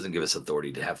Bible doesn't give us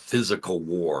authority to have physical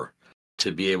war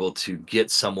to be able to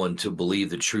get someone to believe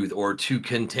the truth or to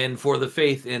contend for the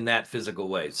faith in that physical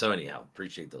way. So anyhow,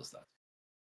 appreciate those thoughts.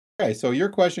 Okay, so your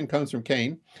question comes from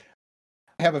Kane.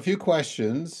 I have a few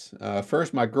questions.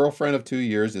 First, my girlfriend of 2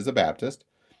 years is a Baptist.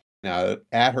 Now,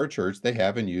 at her church, they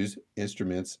have and use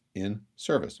instruments in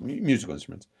service, musical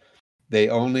instruments. They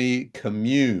only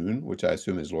commune, which I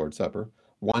assume is Lord's Supper,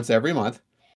 once every month,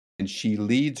 and she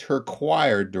leads her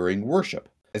choir during worship.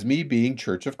 As me being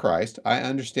Church of Christ, I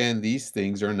understand these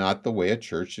things are not the way a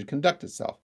church should conduct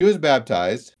itself. She was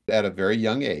baptized at a very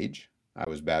young age. I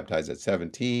was baptized at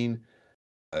 17.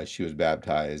 She was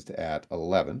baptized at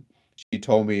 11. She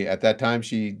told me at that time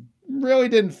she really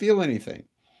didn't feel anything.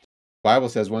 Bible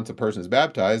says once a person is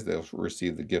baptized, they'll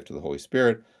receive the gift of the Holy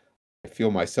Spirit. I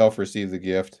feel myself receive the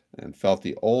gift and felt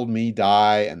the old me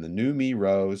die and the new me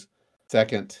rose.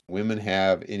 Second, women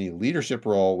have any leadership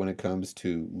role when it comes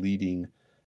to leading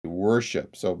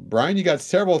worship. So, Brian, you got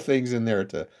several things in there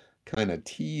to kind of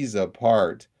tease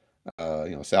apart,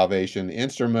 salvation,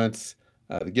 instruments,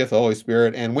 the gift of the Holy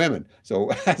Spirit, and women. So,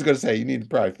 I was going to say you need to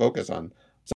probably focus on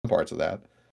some parts of that.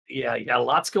 Yeah, yeah,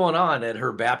 lots going on at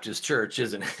her Baptist church,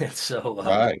 isn't it?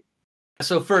 Right.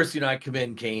 So first, I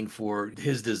commend Cain for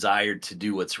his desire to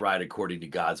do what's right according to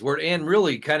God's word and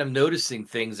really kind of noticing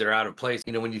things that are out of place.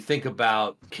 When you think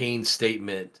about Cain's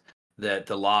statement that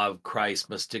the law of Christ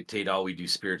must dictate all we do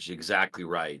spiritually, exactly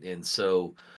right. And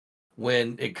so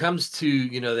when it comes to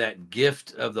that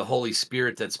gift of the Holy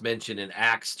Spirit that's mentioned in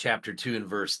Acts chapter 2 and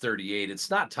verse 38, it's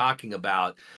not talking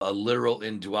about a literal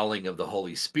indwelling of the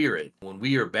Holy Spirit. When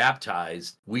we are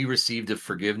baptized, we received a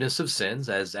forgiveness of sins,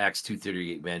 as Acts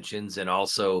 2:38 mentions, and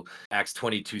also Acts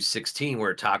 22:16,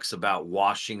 where it talks about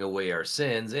washing away our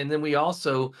sins. And then we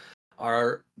also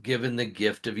are given the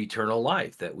gift of eternal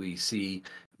life that we see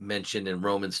mentioned in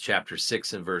Romans chapter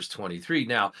 6 and verse 23.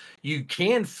 Now, you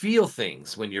can feel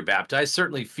things when you're baptized.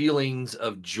 Certainly, feelings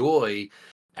of joy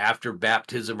after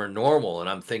baptism are normal. And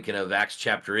I'm thinking of Acts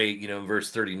chapter 8, in verse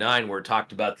 39, where it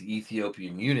talked about the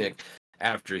Ethiopian eunuch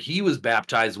after he was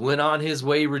baptized, went on his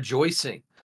way rejoicing.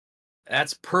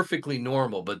 That's perfectly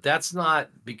normal, but that's not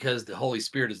because the Holy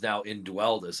Spirit has now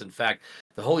indwelled us. In fact,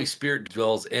 the Holy Spirit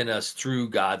dwells in us through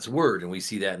God's word. And we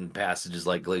see that in passages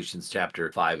like Galatians chapter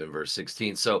 5 and verse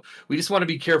 16. So we just want to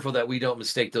be careful that we don't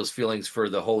mistake those feelings for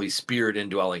the Holy Spirit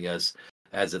indwelling us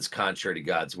as it's contrary to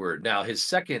God's word. Now, his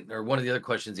second, or one of the other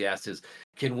questions he asked is,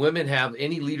 can women have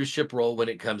any leadership role when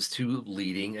it comes to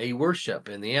leading a worship?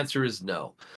 And the answer is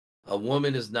no. A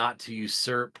woman is not to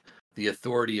usurp the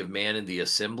authority of man in the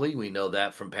assembly. We know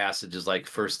that from passages like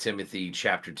 1 Timothy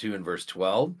chapter 2 and verse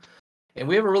 12. And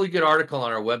we have a really good article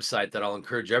on our website that I'll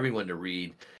encourage everyone to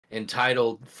read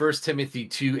entitled 1 Timothy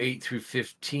 2, 8 through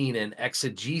 15 and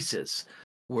exegesis,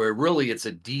 where really it's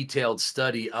a detailed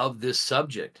study of this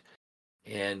subject.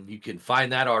 And you can find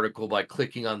that article by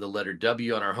clicking on the letter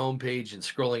W on our homepage and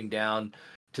scrolling down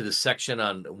to the section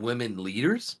on women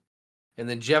leaders. And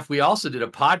then, Jeff, we also did a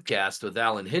podcast with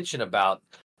Alan Hitchen about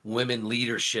women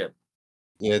leadership.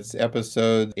 It's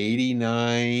episode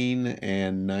 89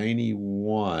 and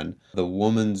 91, The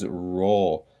Woman's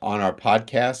Role. On our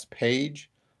podcast page,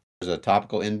 there's a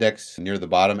topical index near the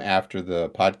bottom after the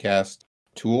podcast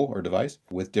tool or device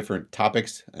with different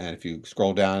topics. And if you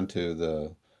scroll down to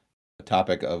the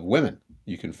topic of women,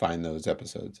 you can find those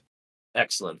episodes.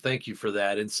 Excellent. Thank you for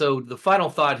that. And so the final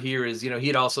thought here is, he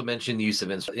had also mentioned the use of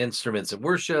instruments in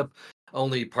worship,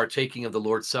 only partaking of the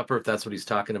Lord's Supper, if that's what he's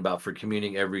talking about, for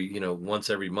communing once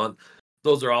every month.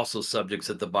 Those are also subjects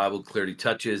that the Bible clearly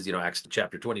touches. Acts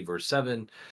chapter 20, verse 7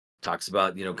 talks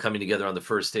about, coming together on the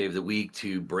first day of the week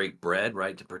to break bread,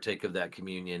 right, to partake of that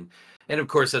communion. And of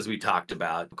course, as we talked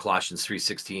about, Colossians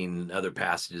 3:16, other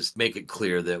passages make it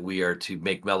clear that we are to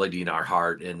make melody in our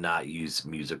heart and not use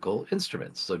musical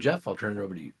instruments. So, Jeff, I'll turn it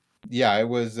over to you. Yeah, it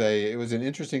was an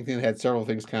interesting thing that had several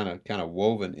things kind of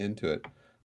woven into it,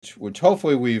 which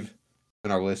hopefully we've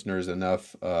given our listeners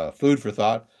enough food for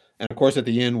thought. And of course, at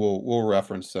the end, we'll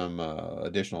reference some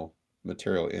additional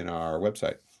material in our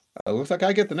website. Looks like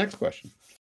I get the next question.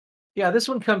 Yeah, this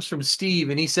one comes from Steve,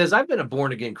 and he says, I've been a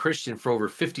born again Christian for over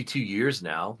 52 years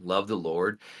now, love the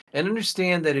Lord, and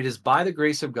understand that it is by the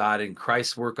grace of God and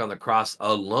Christ's work on the cross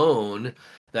alone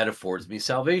that affords me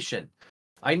salvation.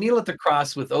 I kneel at the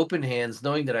cross with open hands,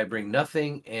 knowing that I bring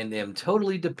nothing and am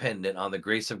totally dependent on the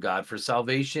grace of God for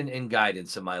salvation and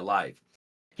guidance in my life.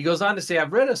 He goes on to say,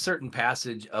 I've read a certain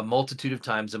passage a multitude of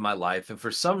times in my life, and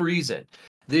for some reason,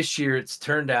 this year it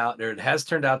has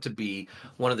turned out to be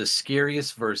one of the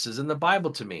scariest verses in the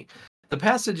Bible to me. The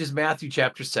passage is Matthew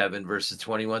chapter 7, verses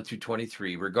 21 through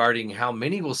 23, regarding how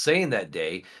many will say in that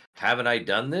day, haven't I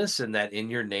done this and that in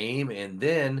your name? And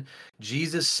then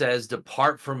Jesus says,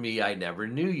 depart from me, I never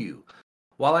knew you.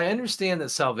 While I understand that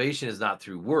salvation is not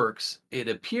through works, it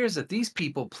appears that these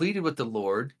people pleaded with the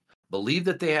Lord, believed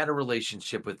that they had a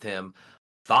relationship with him,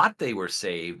 thought they were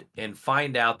saved, and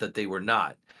find out that they were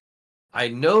not. I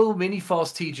know many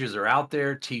false teachers are out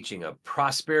there teaching a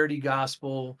prosperity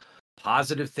gospel,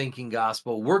 positive thinking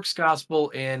gospel, works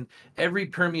gospel, and every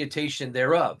permutation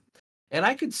thereof. And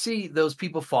I could see those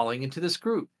people falling into this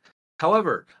group.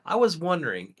 However, I was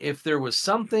wondering if there was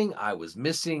something I was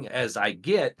missing as I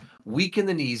get weak in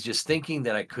the knees just thinking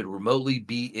that I could remotely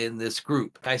be in this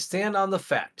group. I stand on the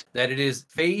fact that it is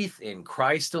faith in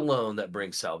Christ alone that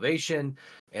brings salvation,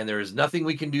 and there is nothing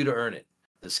we can do to earn it.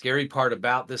 The scary part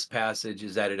about this passage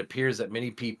is that it appears that many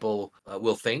people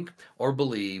will think or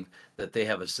believe that they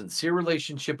have a sincere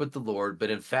relationship with the Lord,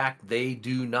 but in fact, they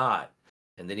do not.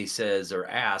 And then he says or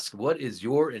asks, what is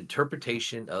your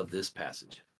interpretation of this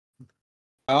passage?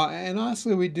 And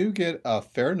honestly, we do get a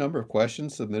fair number of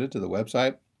questions submitted to the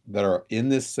website that are in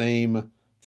this same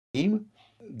theme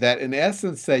that, in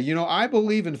essence, say, I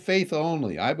believe in faith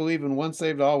only. I believe in once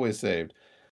saved, always saved.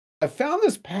 I found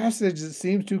this passage that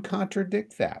seems to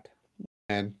contradict that.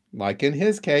 And like in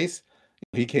his case,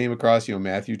 he came across,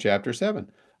 Matthew chapter 7.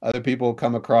 Other people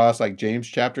come across like James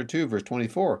chapter 2, verse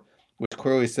 24, which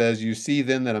clearly says, you see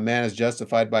then that a man is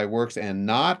justified by works and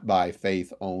not by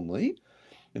faith only.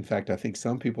 In fact, I think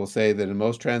some people say that in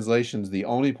most translations, the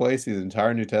only place in the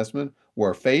entire New Testament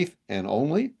where faith and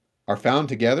only are found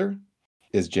together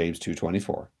is James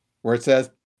 2:24, where it says,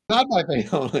 not by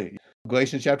faith only.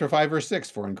 Galatians chapter 5, verse 6,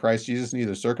 for in Christ Jesus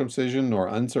neither circumcision nor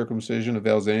uncircumcision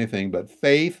avails anything, but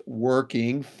faith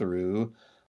working through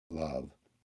love.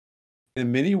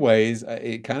 In many ways,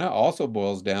 it kind of also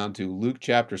boils down to Luke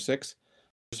chapter 6,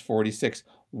 verse 46.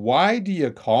 Why do you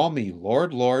call me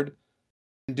Lord, Lord,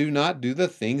 and do not do the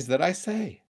things that I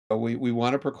say? We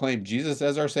want to proclaim Jesus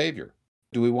as our Savior.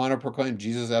 Do we want to proclaim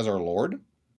Jesus as our Lord,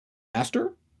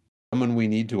 Master, someone we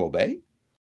need to obey?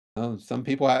 Some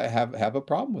people have a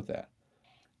problem with that.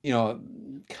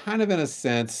 Kind of in a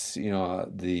sense,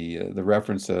 the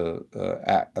reference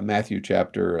Matthew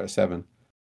chapter 7,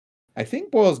 I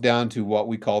think boils down to what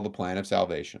we call the plan of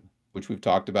salvation, which we've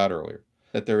talked about earlier,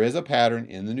 that there is a pattern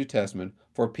in the New Testament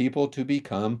for people to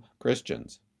become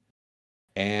Christians,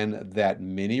 and that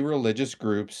many religious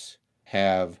groups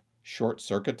have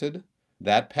short-circuited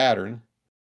that pattern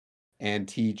and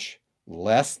teach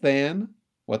less than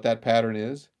what that pattern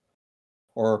is,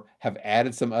 or have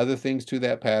added some other things to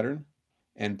that pattern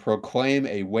and proclaim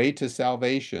a way to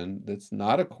salvation that's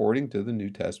not according to the New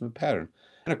Testament pattern.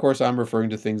 And of course, I'm referring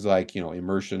to things like,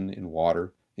 immersion in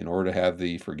water in order to have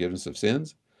the forgiveness of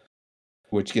sins,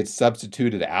 which gets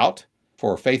substituted out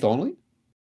for faith only,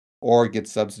 or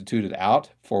gets substituted out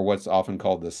for what's often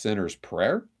called the sinner's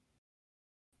prayer.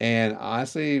 And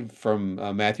honestly, from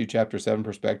Matthew chapter 7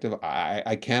 perspective,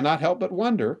 I cannot help but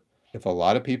wonder if a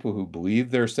lot of people who believe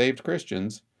they're saved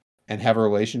Christians and have a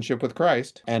relationship with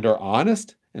Christ and are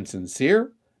honest and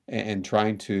sincere and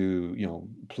trying to,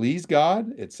 please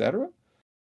God, etc.,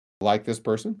 like this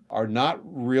person, are not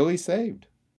really saved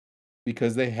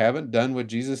because they haven't done what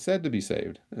Jesus said to be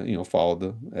saved.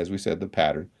 Followed as we said, the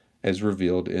pattern as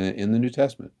revealed in the New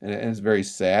Testament. And it's very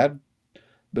sad,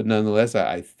 but nonetheless,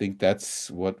 I think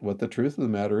that's what the truth of the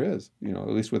matter is, at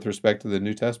least with respect to the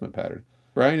New Testament pattern.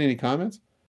 Brian, any comments?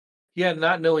 Yeah,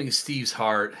 not knowing Steve's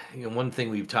heart, one thing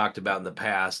we've talked about in the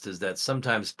past is that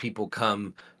sometimes people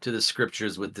come to the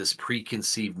scriptures with this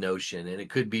preconceived notion, and it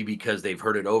could be because they've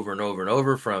heard it over and over and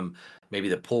over from maybe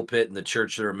the pulpit and the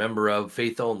church they're a member of,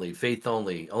 faith only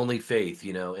faith,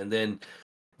 and then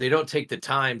they don't take the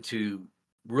time to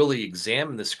really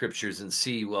examine the scriptures and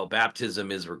see, well,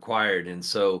 baptism is required. And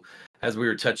so, as we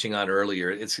were touching on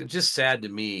earlier, it's just sad to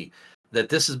me that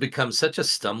this has become such a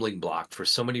stumbling block for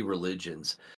so many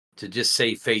religions to just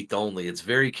say faith only. It's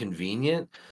very convenient,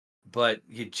 but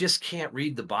you just can't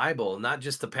read the Bible, not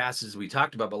just the passages we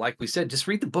talked about, but like we said, just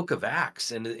read the book of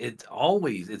Acts. And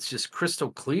it's just crystal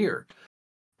clear.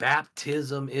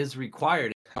 Baptism is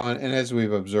required. And as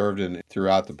we've observed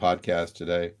throughout the podcast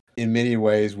today, in many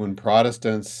ways, when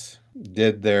Protestants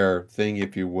did their thing,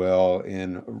 if you will,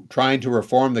 in trying to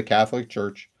reform the Catholic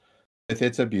Church with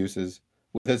its abuses,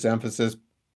 with its emphasis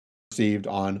perceived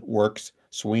on works,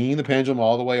 swinging the pendulum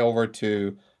all the way over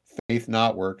to faith,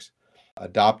 not works,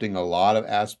 adopting a lot of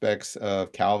aspects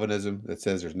of Calvinism that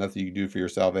says there's nothing you can do for your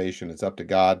salvation. It's up to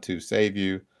God to save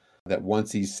you. That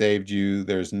once He saved you,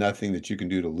 there's nothing that you can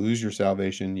do to lose your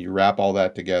salvation. You wrap all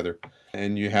that together,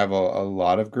 and you have a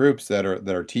lot of groups that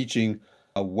are teaching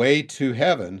a way to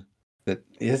heaven that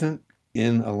isn't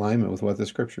in alignment with what the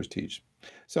scriptures teach.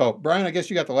 So, Brian, I guess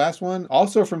you got the last one.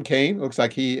 Also from Kane. Looks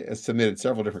like he has submitted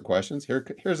several different questions.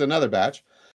 Here's another batch.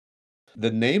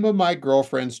 The name of my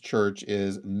girlfriend's church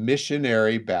is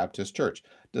Missionary Baptist Church.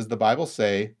 Does the Bible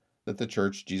say that the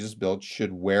church Jesus built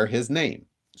should wear his name?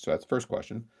 So that's the first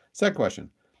question. Second question,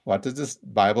 what does this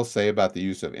Bible say about the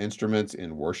use of instruments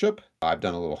in worship? I've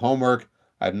done a little homework.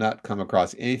 I've not come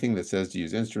across anything that says to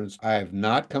use instruments. I have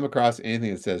not come across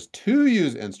anything that says to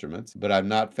use instruments, but I've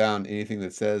not found anything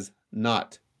that says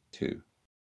not to.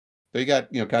 So you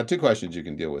got, kind of two questions you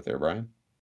can deal with there, Brian.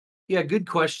 Yeah, good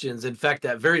questions. In fact,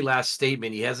 that very last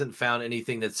statement, he hasn't found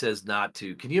anything that says not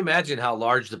to. Can you imagine how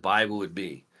large the Bible would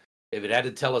be if it had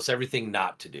to tell us everything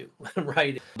not to do,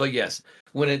 right? But yes,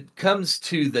 when it comes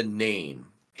to the name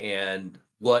and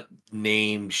what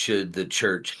name should the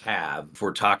church have, if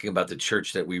we're talking about the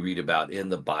church that we read about in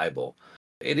the Bible,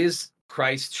 it is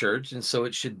Christ's church, and so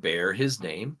it should bear his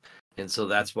name. And so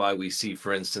that's why we see,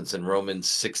 for instance, in Romans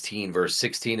 16, verse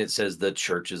 16, it says, the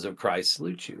churches of Christ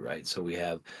salute you, right? So we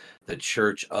have the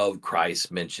church of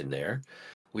Christ mentioned there.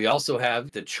 We also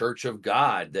have the church of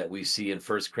God that we see in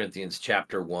First Corinthians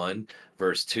chapter 1,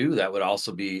 verse 2. That would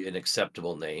also be an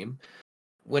acceptable name.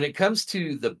 When it comes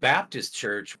to the Baptist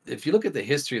church, if you look at the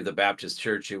history of the Baptist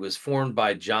church, it was formed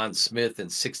by John Smith in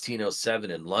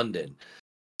 1607 in London.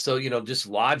 So, just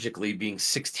logically being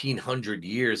 1600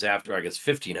 years after, I guess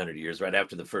 1500 years, right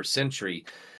after the first century,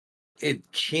 it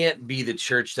can't be the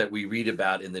church that we read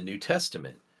about in the New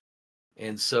Testament.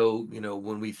 And so,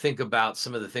 when we think about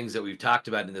some of the things that we've talked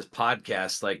about in this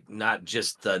podcast, like not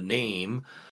just the name,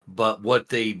 but what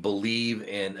they believe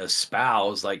and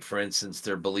espouse, like, for instance,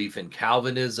 their belief in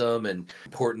Calvinism and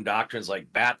important doctrines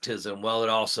like baptism, well, it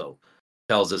also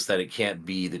tells us that it can't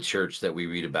be the church that we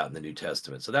read about in the New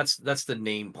Testament. So that's the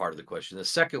name part of the question. The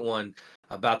second one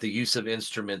about the use of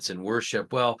instruments in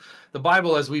worship. Well, the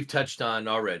Bible, as we've touched on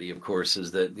already, of course,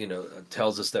 is that,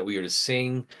 tells us that we are to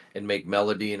sing and make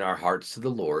melody in our hearts to the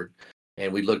Lord.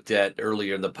 And we looked at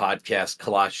earlier in the podcast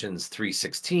Colossians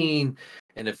 3:16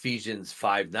 and Ephesians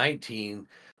 5:19,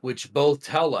 which both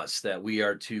tell us that we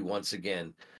are to once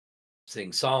again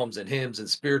sing psalms and hymns and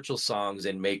spiritual songs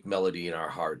and make melody in our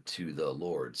heart to the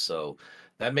Lord. So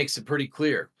that makes it pretty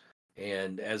clear.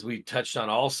 And as we touched on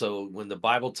also, when the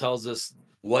Bible tells us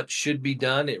what should be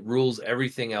done, it rules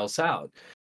everything else out.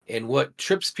 And what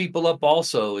trips people up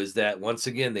also is that once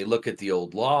again, they look at the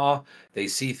old law, they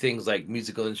see things like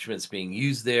musical instruments being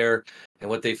used there. And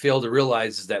what they fail to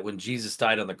realize is that when Jesus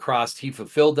died on the cross, he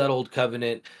fulfilled that old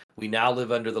covenant. We now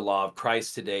live under the law of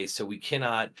Christ today. So we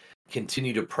cannot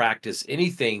continue to practice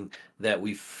anything that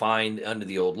we find under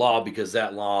the old law because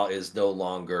that law is no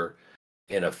longer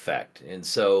in effect. And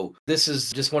so this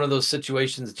is just one of those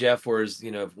situations, Jeff, where,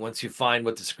 once you find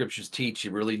what the scriptures teach,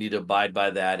 you really need to abide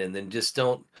by that. And then just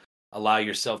don't allow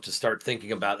yourself to start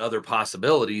thinking about other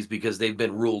possibilities because they've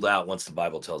been ruled out once the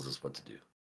Bible tells us what to do.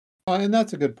 And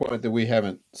that's a good point that we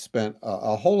haven't spent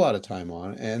a whole lot of time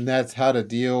on, and that's how to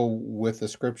deal with the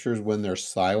scriptures when they're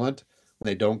silent,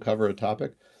 when they don't cover a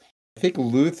topic. I think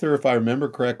Luther, if I remember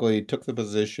correctly, took the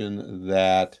position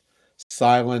that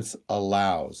silence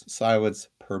allows, silence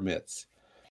permits,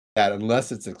 that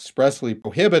unless it's expressly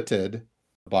prohibited,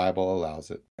 the Bible allows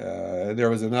it. There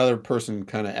was another person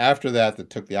kind of after that that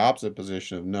took the opposite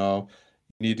position of no,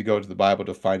 you need to go to the Bible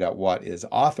to find out what is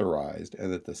authorized,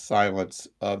 and that the silence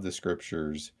of the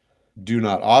scriptures do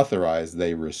not authorize,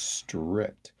 they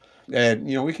restrict. And,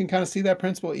 we can kind of see that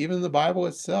principle even in the Bible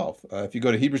itself. If you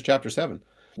go to Hebrews chapter 7,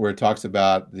 where it talks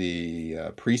about the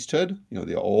priesthood,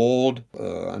 the old,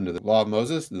 under the law of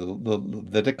Moses, the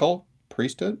Levitical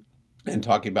priesthood, and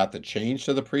talking about the change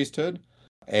to the priesthood,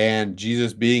 and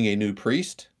Jesus being a new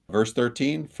priest. Verse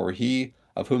 13, for he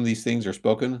of whom these things are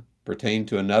spoken pertain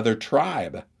to another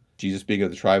tribe, Jesus being of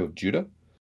the tribe of Judah,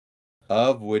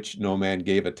 of which no man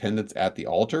gave attendance at the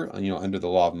altar, under the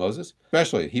law of Moses,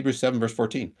 especially Hebrews 7, verse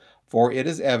 14. For it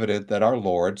is evident that our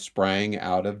Lord sprang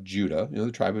out of Judah,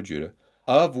 the tribe of Judah,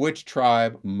 of which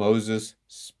tribe Moses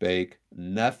spake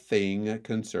nothing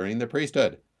concerning the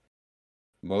priesthood.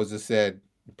 Moses said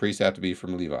the priests have to be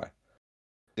from Levi.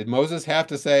 Did Moses have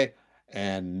to say,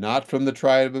 and not from the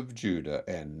tribe of Judah,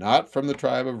 and not from the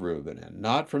tribe of Reuben, and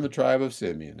not from the tribe of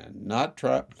Simeon, and not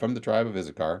from the tribe of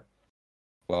Issachar?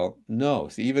 Well, no.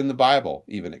 See, even the Bible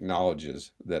even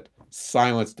acknowledges that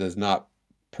silence does not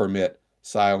permit,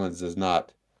 silence does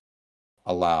not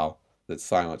allow, that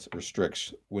silence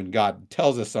restricts when God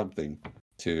tells us something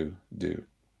to do.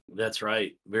 That's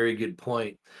right. Very good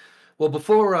point. Well,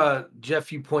 before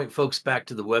Jeff, you point folks back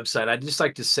to the website, I'd just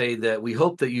like to say that we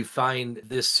hope that you find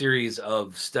this series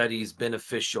of studies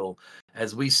beneficial.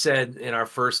 As we said in our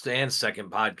first and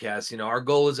second podcast, our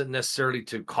goal isn't necessarily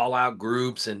to call out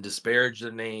groups and disparage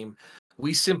their name.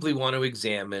 We simply want to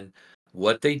examine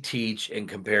what they teach and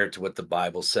compare it to what the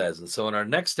Bible says. And so in our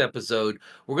next episode,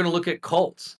 we're going to look at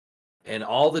cults and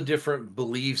all the different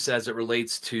beliefs as it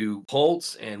relates to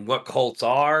cults and what cults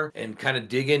are, and kind of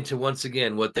dig into, once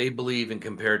again, what they believe and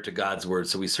compare it to God's word.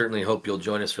 So we certainly hope you'll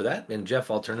join us for that. And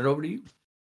Jeff, I'll turn it over to you.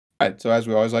 All right, so as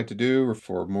we always like to do,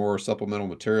 for more supplemental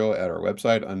material at our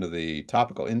website under the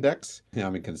topical index,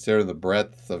 consider the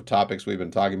breadth of topics we've been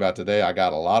talking about today. I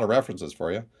got a lot of references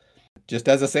for you. Just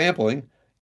as a sampling,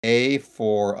 A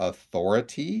for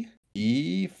authority,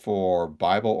 B for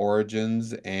Bible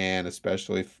origins and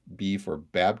especially B for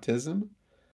baptism.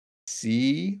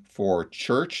 C for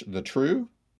church, the true.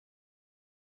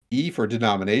 E for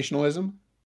denominationalism.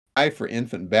 I for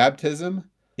infant baptism.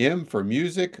 M for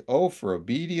music. O for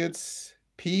obedience.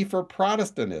 P for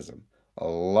Protestantism. A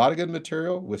lot of good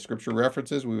material with scripture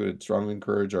references we would strongly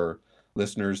encourage our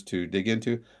listeners to dig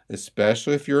into,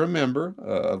 especially if you're a member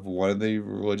of one of the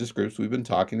religious groups we've been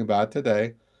talking about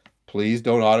today. Please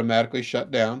don't automatically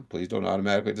shut down. Please don't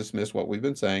automatically dismiss what we've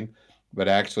been saying, but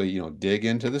actually, dig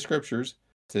into the scriptures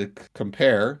to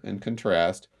compare and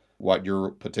contrast what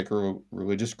your particular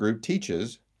religious group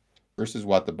teaches versus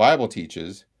what the Bible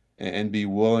teaches, and be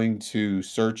willing to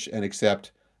search and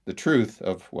accept the truth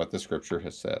of what the scripture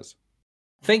has says.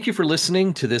 Thank you for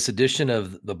listening to this edition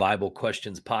of the Bible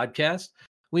Questions podcast.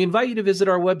 We invite you to visit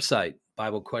our website,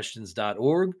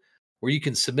 BibleQuestions.org, where you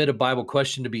can submit a Bible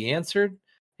question to be answered.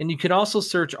 And you can also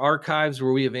search archives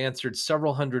where we have answered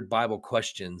several hundred Bible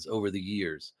questions over the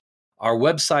years. Our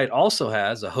website also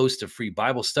has a host of free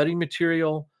Bible study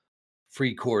material,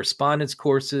 free correspondence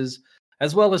courses,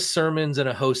 as well as sermons and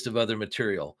a host of other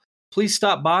material. Please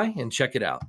stop by and check it out.